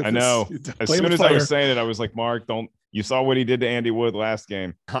 I know. As soon as I was saying it, I was like, Mark, don't. You saw what he did to Andy Wood last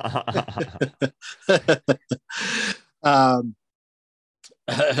game.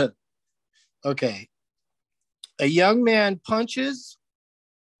 Okay. A young man punches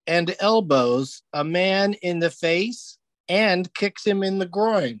and elbows a man in the face and kicks him in the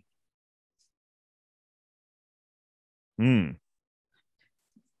groin.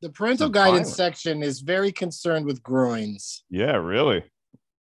 The parental guidance section is very concerned with groins. Yeah, really.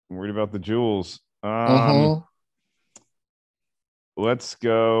 I'm worried about the jewels. Let's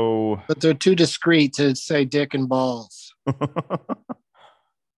go. But they're too discreet to say dick and balls.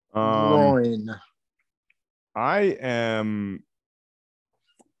 Groin. I'm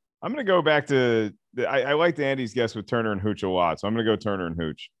going to go back to. I liked Andy's guess with Turner and Hooch a lot, so I'm going to go Turner and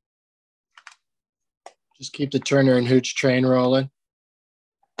Hooch. Just keep the Turner and Hooch train rolling.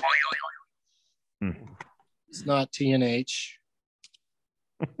 It's not T&H.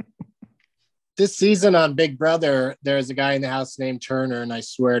 This season on Big Brother, there's a guy in the house named Turner, and I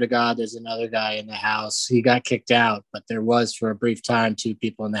swear to God, there's another guy in the house. He got kicked out, but there was, for a brief time, two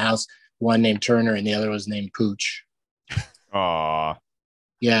people in the house. One named Turner, and the other was named Pooch. Aw.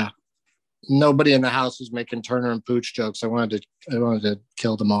 Yeah. Nobody in the house was making Turner and Pooch jokes. I wanted to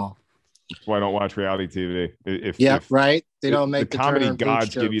kill them all. That's why I don't watch reality TV. If right. They don't make the comedy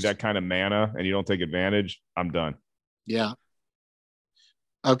gods give you that kind of mana and you don't take advantage, I'm done. Yeah.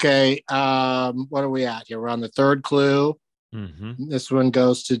 Okay. What are we at here? We're on the third clue. This one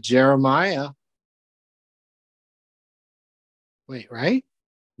goes to Jeremiah. Wait, right?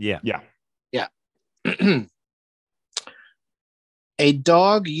 Yeah. A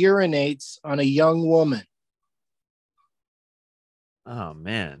dog urinates on a young woman. Oh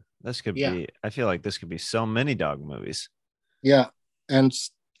man, this could be. I feel like this could be so many dog movies. Yeah, and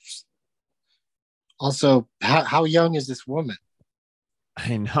also, how young is this woman?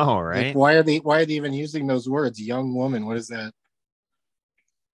 I know, right? Like, why are they even using those words? Young woman. What is that?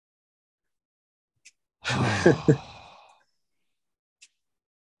 I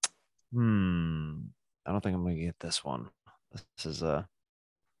don't think I'm gonna get this one. This is a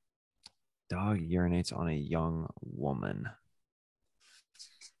dog urinates on a young woman.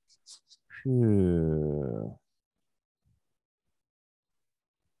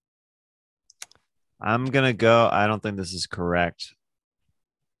 I'm gonna go. I don't think this is correct,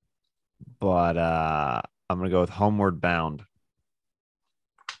 but I'm gonna go with Homeward Bound.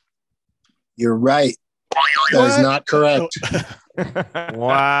 You're right. That is not correct.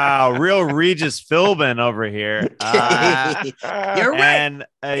 Wow, real Regis Philbin over here. You're right.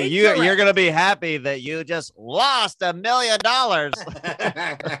 And you're gonna be happy that you just lost $1 million.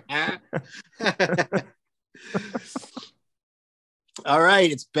 All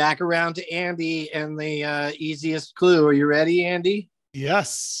right, it's back around to Andy and the easiest clue. Are you ready, Andy?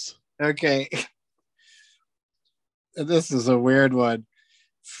 Yes. Okay. This is a weird one.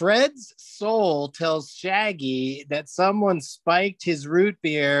 Fred's soul tells Shaggy that someone spiked his root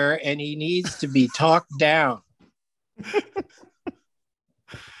beer and he needs to be talked down.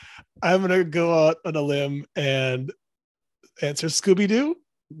 I'm going to go out on a limb and answer Scooby-Doo.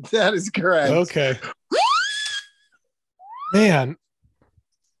 That is correct. Okay. Man.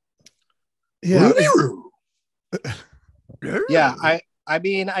 Yeah. Yeah, I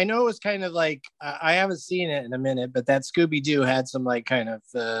mean, I know it was kind of like, I haven't seen it in a minute, but that Scooby-Doo had some like kind of,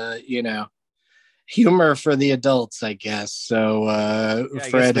 humor for the adults, I guess. So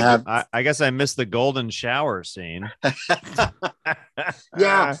Fred I guess I missed the golden shower scene.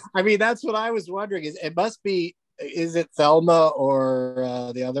 Yeah, I mean, that's what I was wondering. Is it Thelma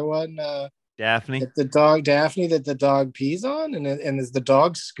or the other one? Daphne. The dog Daphne that the dog pees on, and is the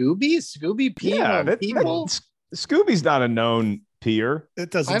dog Scooby? Is Scooby peeing on people? Scooby's not a known peer.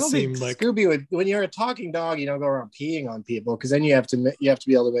 It doesn't I don't seem think like Scooby would. When you're a talking dog, you don't go around peeing on people because then you have to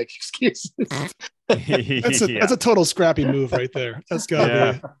be able to make excuses. That's a total Scrappy move right there. That's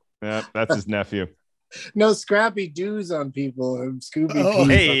gotta be. Yeah, that's his nephew. No, Scrappy doos on people. And Scooby. Oh,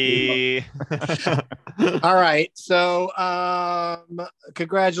 hey. All right. So,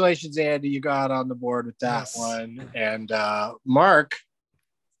 congratulations, Andy. You got on the board with that one. And Mark,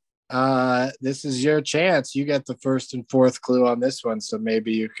 this is your chance. You get the first and fourth clue on this one, so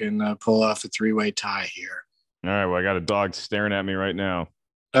maybe you can pull off a three-way tie here. All right. Well, I got a dog staring at me right now.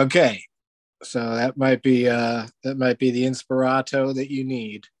 Okay. So that might be the inspirato that you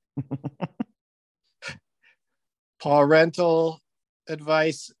need. Parental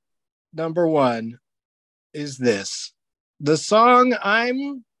advice number one is this. The song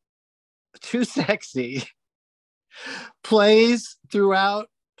I'm Too Sexy plays throughout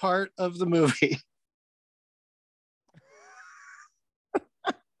part of the movie.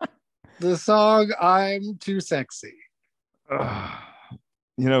 The song I'm Too Sexy.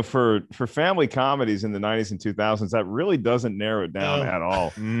 For family comedies in the 90s and 2000s, that really doesn't narrow it down at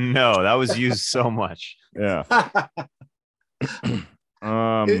all. No, that was used so much. Yeah.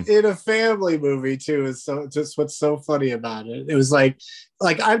 In a family movie too is so just what's so funny about it. It was like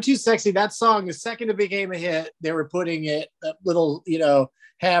I'm Too Sexy. That song, the second it became a hit, they were putting it little,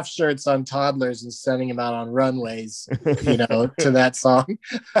 half shirts on toddlers and sending them out on runways, to that song.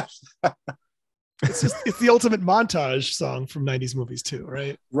 It's the ultimate montage song from 90s movies too,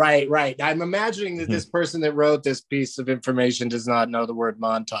 right? Right. I'm imagining that this person that wrote this piece of information does not know the word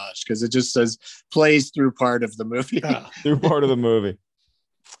montage because it just says plays through part of the movie. Through part of the movie.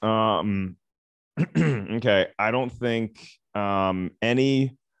 Okay. I don't think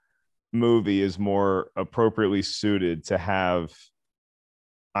any movie is more appropriately suited to have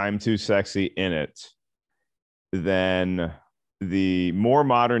I'm Too Sexy in it than the more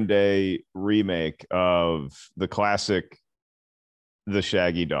modern day remake of the classic The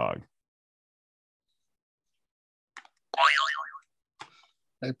Shaggy Dog.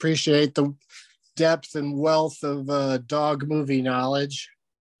 I appreciate the depth and wealth of dog movie knowledge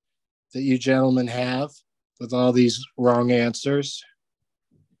that you gentlemen have with all these wrong answers.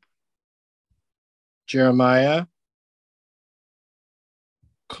 Jeremiah.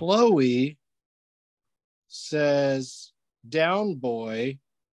 Chloe says down boy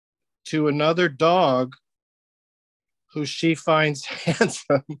to another dog who she finds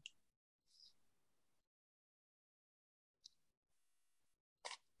handsome.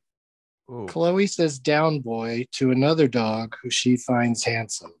 Ooh. Chloe says down boy to another dog who she finds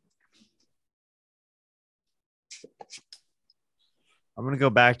handsome. I'm gonna go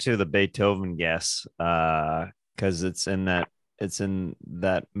back to the Beethoven guess because it's in that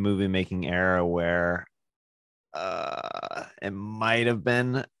movie making era where it might have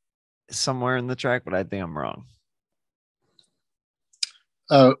been somewhere in the track, but I think I'm wrong.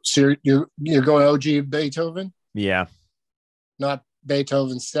 Oh, so you're going OG Beethoven? Yeah. Not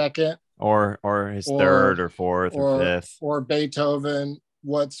Beethoven's second? Or his third or fourth or fifth. Or Beethoven,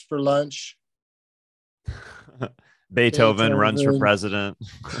 What's for Lunch? Beethoven runs for president.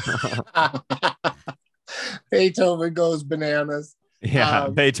 Beethoven goes bananas. Yeah,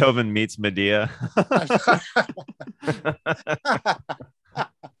 Beethoven meets Medea.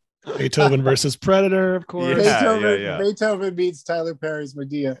 Beethoven versus Predator, of course. Beethoven beats Tyler Perry's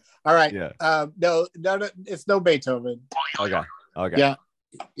Medea. All right. Yeah. No, it's no Beethoven. Okay.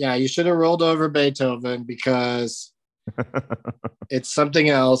 Yeah, you should have rolled over Beethoven because it's something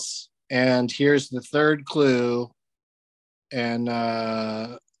else. And here's the third clue. And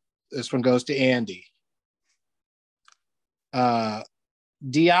this one goes to Andy.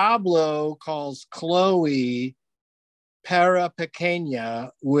 Diablo calls Chloe Para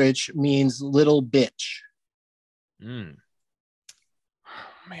Pequeña, which means little bitch. Mm.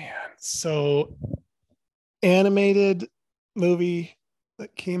 Man, so animated movie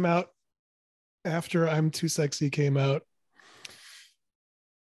that came out after I'm Too Sexy came out.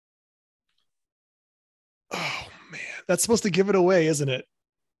 Oh man, that's supposed to give it away, isn't it?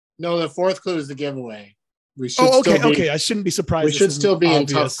 No, the fourth clue is the giveaway. We should okay. I shouldn't be surprised. We should still be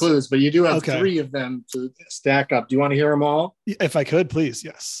obvious. in tough clues, but you do have 3 of them to stack up. Do you want to hear them all? If I could, please.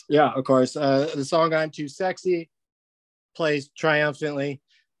 Yes. Yeah, of course. The song "I'm Too Sexy" plays triumphantly.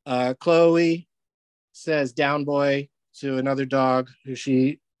 Chloe says "down boy" to another dog who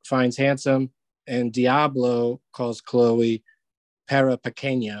she finds handsome, and Diablo calls Chloe "Para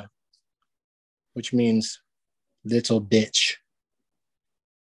Pequeña," which means little bitch.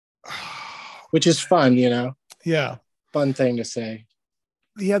 Which is fun, you know? Yeah. Fun thing to say.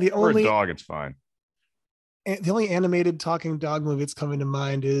 Yeah, for a dog, it's fine. The only animated talking dog movie that's coming to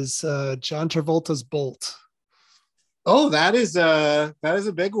mind is John Travolta's Bolt. Oh, that is a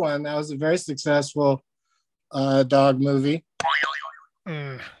big one. That was a very successful dog movie.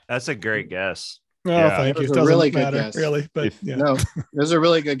 That's a great guess. Oh, yeah. Thank you. It doesn't really matter, good guess. really, but yeah. No, it was a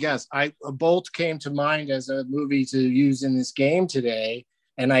really good guess. Bolt came to mind as a movie to use in this game today,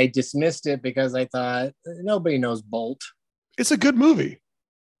 and I dismissed it because I thought nobody knows Bolt. It's a good movie.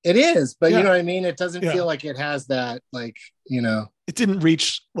 It is, but you know what I mean? It doesn't feel like it has that, like, you know. It didn't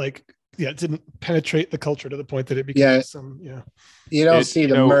reach, like, it didn't penetrate the culture to the point that it became You don't see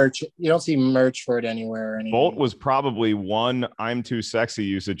the merch. You don't see merch for it anywhere anymore. Bolt was probably one "I'm Too Sexy"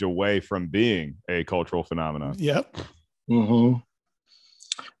 usage away from being a cultural phenomenon. Yep. Mm-hmm.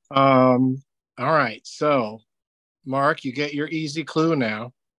 All right. So, Mark, you get your easy clue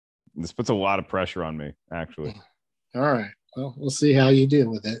now. This puts a lot of pressure on me, actually. All right. Well, we'll see how you deal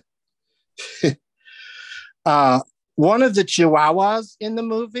with it. One of the Chihuahuas in the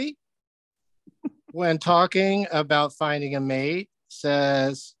movie, when talking about finding a mate,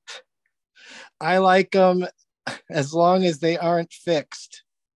 says, "I like them as long as they aren't fixed,"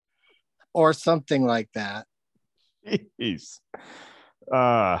 or something like that. Jeez.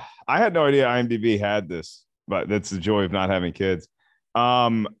 I had no idea IMDb had this, but that's the joy of not having kids.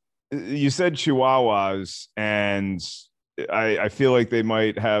 You said Chihuahuas, and I feel like they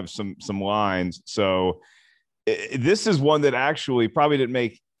might have some lines. So this is one that actually probably didn't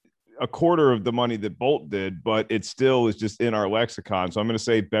make a quarter of the money that Bolt did, but it still is just in our lexicon. So I'm going to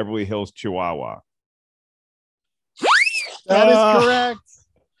say Beverly Hills Chihuahua. That is correct.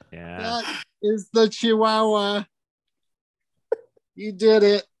 Yeah. That is the Chihuahua. You did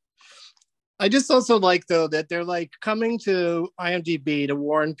it. I just also like, though, that they're like coming to IMDb to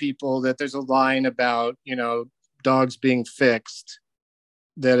warn people that there's a line about, you know, dogs being fixed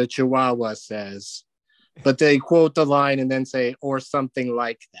that a Chihuahua says, but they quote the line and then say, or something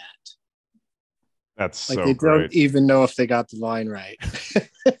like that. That's like so they great. don't even know if they got the line right.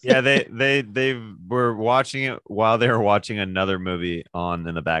 Yeah, they were watching it while they were watching another movie on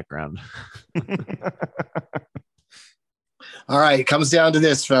in the background. All right, it comes down to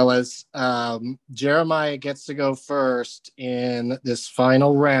this, fellas. Jeremiah gets to go first in this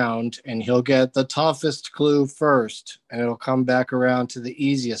final round, and he'll get the toughest clue first, and it'll come back around to the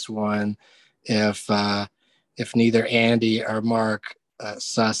easiest one if neither Andy or Mark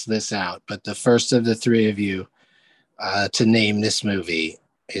suss this out. But the first of the three of you to name this movie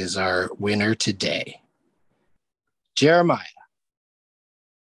is our winner today. Jeremiah.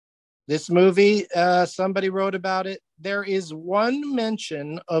 This movie, somebody wrote about it. There is one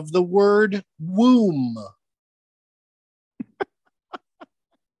mention of the word womb.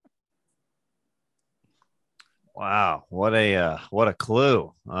 Wow, what a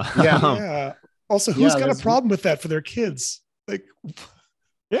clue. Yeah. Also, who's got a problem with that for their kids? Like,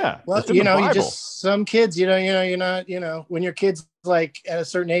 yeah. Well, you know, you just some kids, you're not, when your kids like at a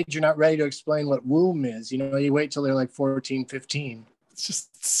certain age, you're not ready to explain what womb is. You know, you wait till they're like 14, 15. It's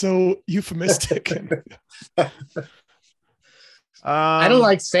just so euphemistic. I don't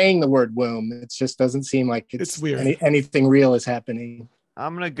like saying the word womb. It just doesn't seem like it's weird. Anything real is happening.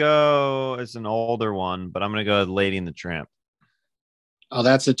 I'm going to go, it's an older one, but I'm going to go with Lady and the Tramp. Oh,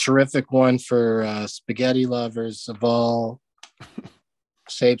 that's a terrific one for spaghetti lovers of all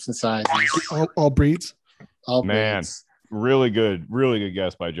shapes and sizes. All breeds. All Man, breeds. Really good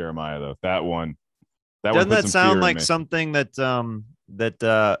guess by Jeremiah, though. That one. Doesn't that sound like something that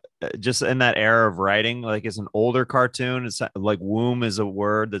just in that era of writing, like it's an older cartoon? It's like womb is a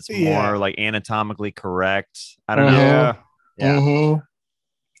word that's more like anatomically correct. I don't know. Yeah. Mm-hmm.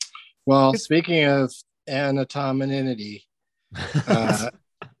 Well, speaking of anatominity,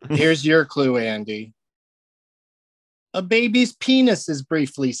 Here's your clue, Andy. A baby's penis is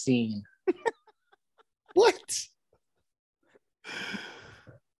briefly seen. What?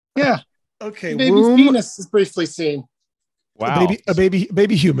 Yeah. Okay. A baby's penis is briefly seen. Wow. A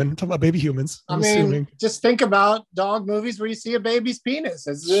baby human. I'm talking about baby humans. I mean, just think about dog movies where you see a baby's penis.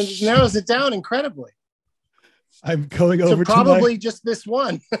 It narrows it down incredibly. I'm going over to probably just this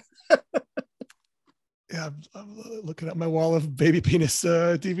one. Yeah, I'm looking at my wall of baby penis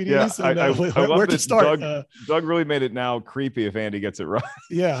DVDs. Yeah, and, I love where to that start? Doug really made it now creepy if Andy gets it right.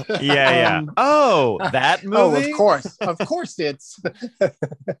 Yeah. Yeah. Oh, that movie? Oh, of course. Of course it's.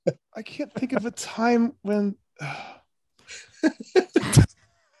 I can't think of a time when... I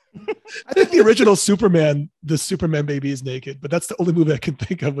think the original Superman, the Superman baby is naked, but that's the only movie I can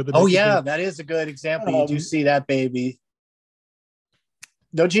think of with it. Oh yeah, that is a good example. You do see that baby.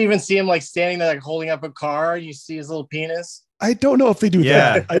 Don't you even see him like standing there, like holding up a car? You see his little penis. I don't know if they do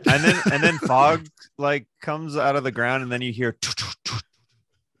that. and then fog like comes out of the ground, and then you hear.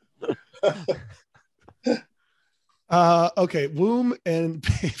 Okay, womb and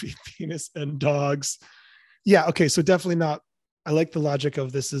baby penis and dogs. Yeah. Okay, so definitely not. I like the logic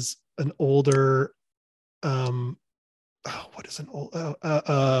of this is an older. What is an old?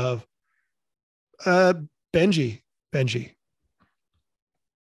 Benji.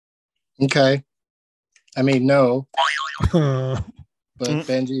 Okay. I mean, no. But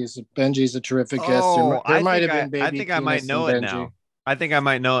Benji's a terrific guest. There might have been baby. I think I might know it now. I think I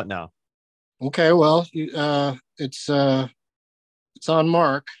might know it now. Okay, well, it's on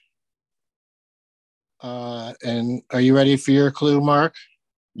Mark. And are you ready for your clue, Mark?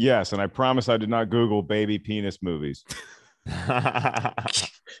 Yes, and I promise I did not Google baby penis movies.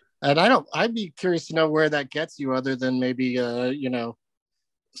 And I'd be curious to know where that gets you, other than maybe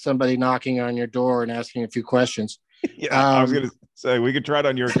somebody knocking on your door and asking a few questions. Yeah, I was gonna say we could try it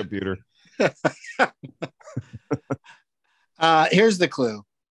on your computer. Here's the clue.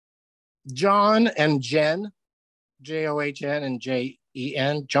 John and Jen, John and Jen,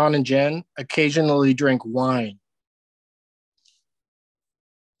 John and Jen occasionally drink wine.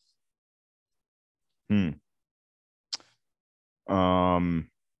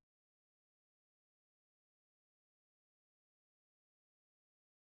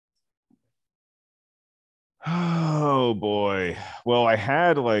 Oh boy. Well, I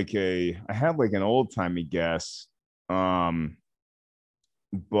had like an old timey guess. But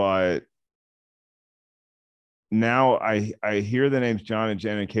now I hear the names John and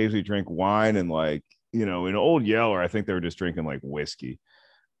Jen and occasionally drink wine, and like, in Old Yeller, I think they were just drinking like whiskey.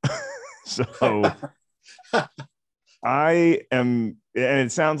 So I am, and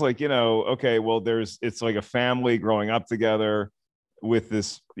it sounds like, okay, well, it's like a family growing up together with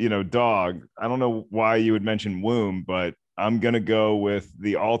this, dog. I don't know why you would mention womb, but I'm going to go with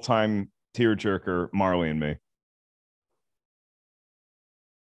the all-time tearjerker, Marley and Me.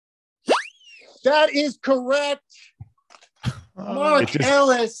 That is correct. Mark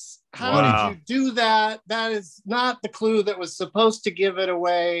Ellis, how did you do that? That is not the clue that was supposed to give it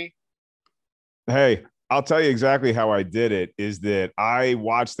away. Hey, I'll tell you exactly how I did it, is that I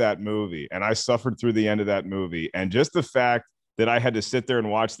watched that movie and I suffered through the end of that movie. And just the fact that I had to sit there and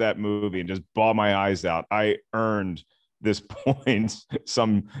watch that movie and just bawl my eyes out, I earned this point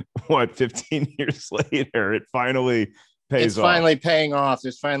 15 years later. It finally pays off. Finally paying off.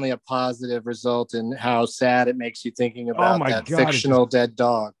 There's finally a positive result in how sad it makes you thinking about that fictional dead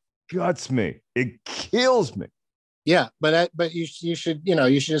dog. Guts me. It kills me. Yeah, but you should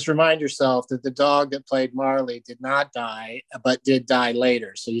just remind yourself that the dog that played Marley did not die, but did die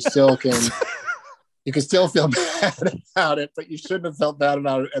later. So you still can you can still feel bad about it, but you shouldn't have felt bad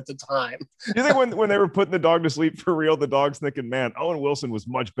about it at the time. You think when they were putting the dog to sleep for real, the dog's thinking, man, Owen Wilson was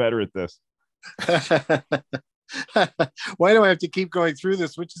much better at this. Why do I have to keep going through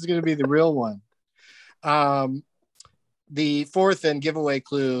this? Which is going to be the real one? The fourth and giveaway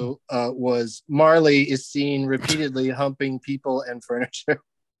clue was Marley is seen repeatedly humping people and furniture.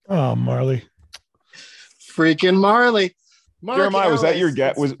 Oh, Marley. Freaking Marley. Jeremiah, was that your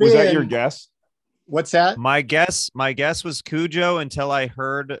guess? Was that your guess? What's that? My guess was Cujo until I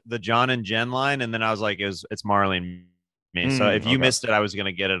heard the John and Jen line, and then I was like, it's Marley and Me. So if you missed it, I was going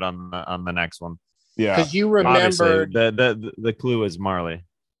to get it on the next one. Yeah, because you remembered the clue is Marley.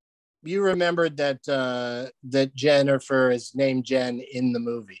 You remembered that Jennifer is named Jen in the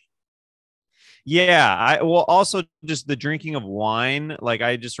movie. Yeah, well, also just the drinking of wine. Like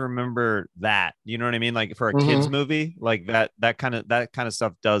I just remember that. You know what I mean? Like for a kids movie, like that kind of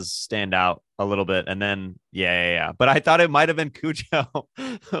stuff does stand out a little bit. And then yeah. But I thought it might have been Cujo.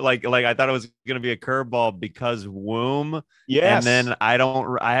 like I thought it was gonna be a curveball because womb. Yes. And then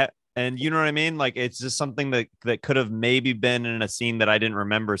and you know what I mean? Like it's just something that could have maybe been in a scene that I didn't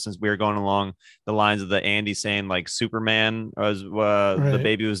remember, since we were going along the lines of the Andy saying like Superman was the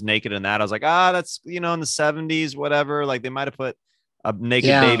baby was naked in that. I was like, that's, in the 70s, whatever. Like they might have put a naked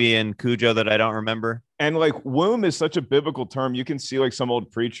baby in Cujo that I don't remember. And like womb is such a biblical term. You can see like some old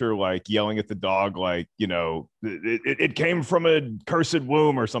preacher like yelling at the dog, like, it came from a cursed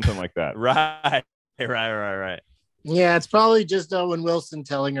womb or something like that. Right. Yeah, it's probably just Owen Wilson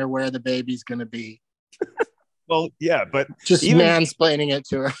telling her where the baby's going to be. Well, yeah, but just mansplaining it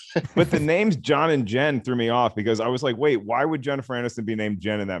to her. But the names John and Jen threw me off because I was like, wait, why would Jennifer Aniston be named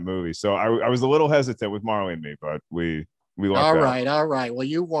Jen in that movie? So I was a little hesitant with Marley and me, but we lucked out. All right. Well,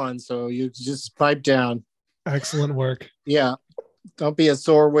 you won, so you just pipe down. Excellent work. Yeah, don't be a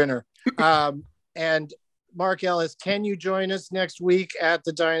sore winner. And Mark Ellis, can you join us next week at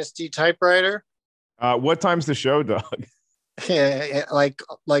the Dynasty Typewriter? What time's the show, Doug?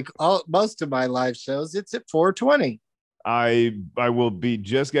 Most of my live shows, it's at 4:20. I will be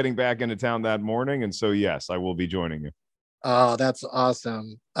just getting back into town that morning, and so yes, I will be joining you. Oh, that's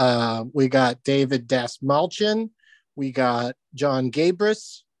awesome. We got David Dasmalchian, we got John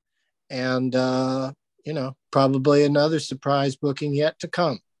Gabris, and probably another surprise booking yet to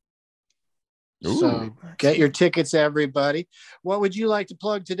come. Ooh. So get your tickets, everybody. What would you like to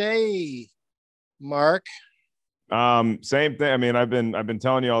plug today, Mark? Same thing. I mean, I've been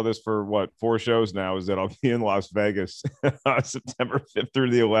telling you all this for 4 shows now, is that I'll be in Las Vegas September 5th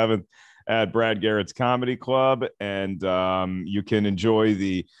through the 11th at Brad Garrett's Comedy Club. And you can enjoy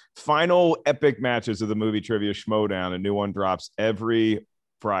the final epic matches of the Movie Trivia Schmodown. A new one drops every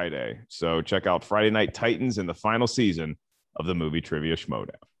Friday. So check out Friday Night Titans in the final season of the Movie Trivia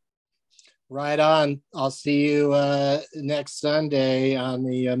Schmodown. Right on. I'll see you next Sunday on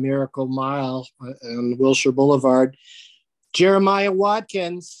the Miracle Mile on Wilshire Boulevard. Jeremiah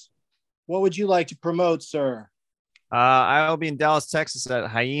Watkins, what would you like to promote, sir? I'll be in Dallas, Texas at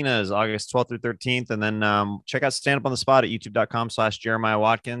Hyenas August 12th through 13th. And then check out Stand Up on the Spot at youtube.com/Jeremiah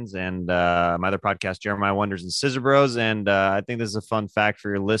Watkins and my other podcast, Jeremiah Wonders and Scissor Bros. And I think this is a fun fact for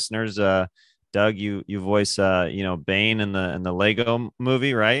your listeners. Doug, you voice Bane in the Lego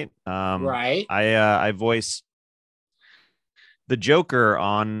movie, right? Right. I voice the Joker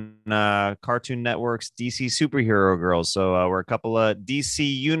on Cartoon Network's DC Superhero Girls. So we're a couple of DC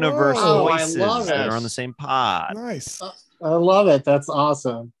Universe voices that are on the same pod. Nice. I love it. That's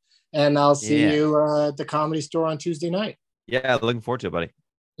awesome. And I'll see you at the Comedy Store on Tuesday night. Yeah, looking forward to it, buddy.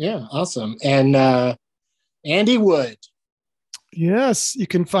 Yeah, awesome. And Andy Wood. Yes, you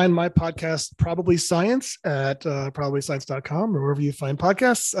can find my podcast, Probably Science, at probablyscience.com or wherever you find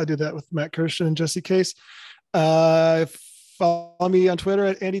podcasts. I do that with Matt Kirshen and Jesse Case. Follow me on Twitter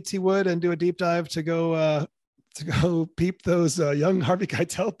at Andy T. Wood and do a deep dive to go peep those young Harvey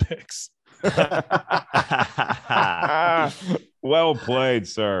Keitel pics. Well played,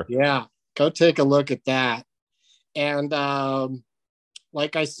 sir. Yeah, go take a look at that. And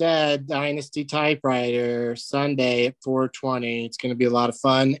like I said, Dynasty Typewriter Sunday at 4:20. It's going to be a lot of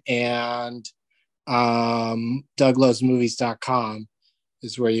fun. And DougLovesMovies.com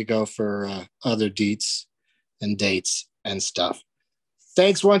is where you go for other deets and dates and stuff.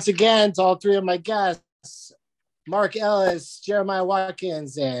 Thanks once again to all 3 of my guests, Mark Ellis, Jeremiah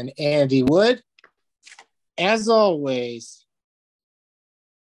Watkins, and Andy Wood. As always,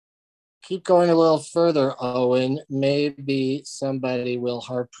 keep going a little further, Owen. Maybe somebody will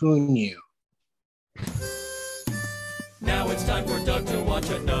harpoon you. Now it's time for Doug to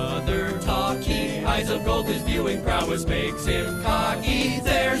watch another talkie. Eyes of gold, his viewing prowess makes him cocky.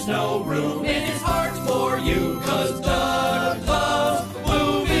 There's no room in his heart for you, 'cause Doug loves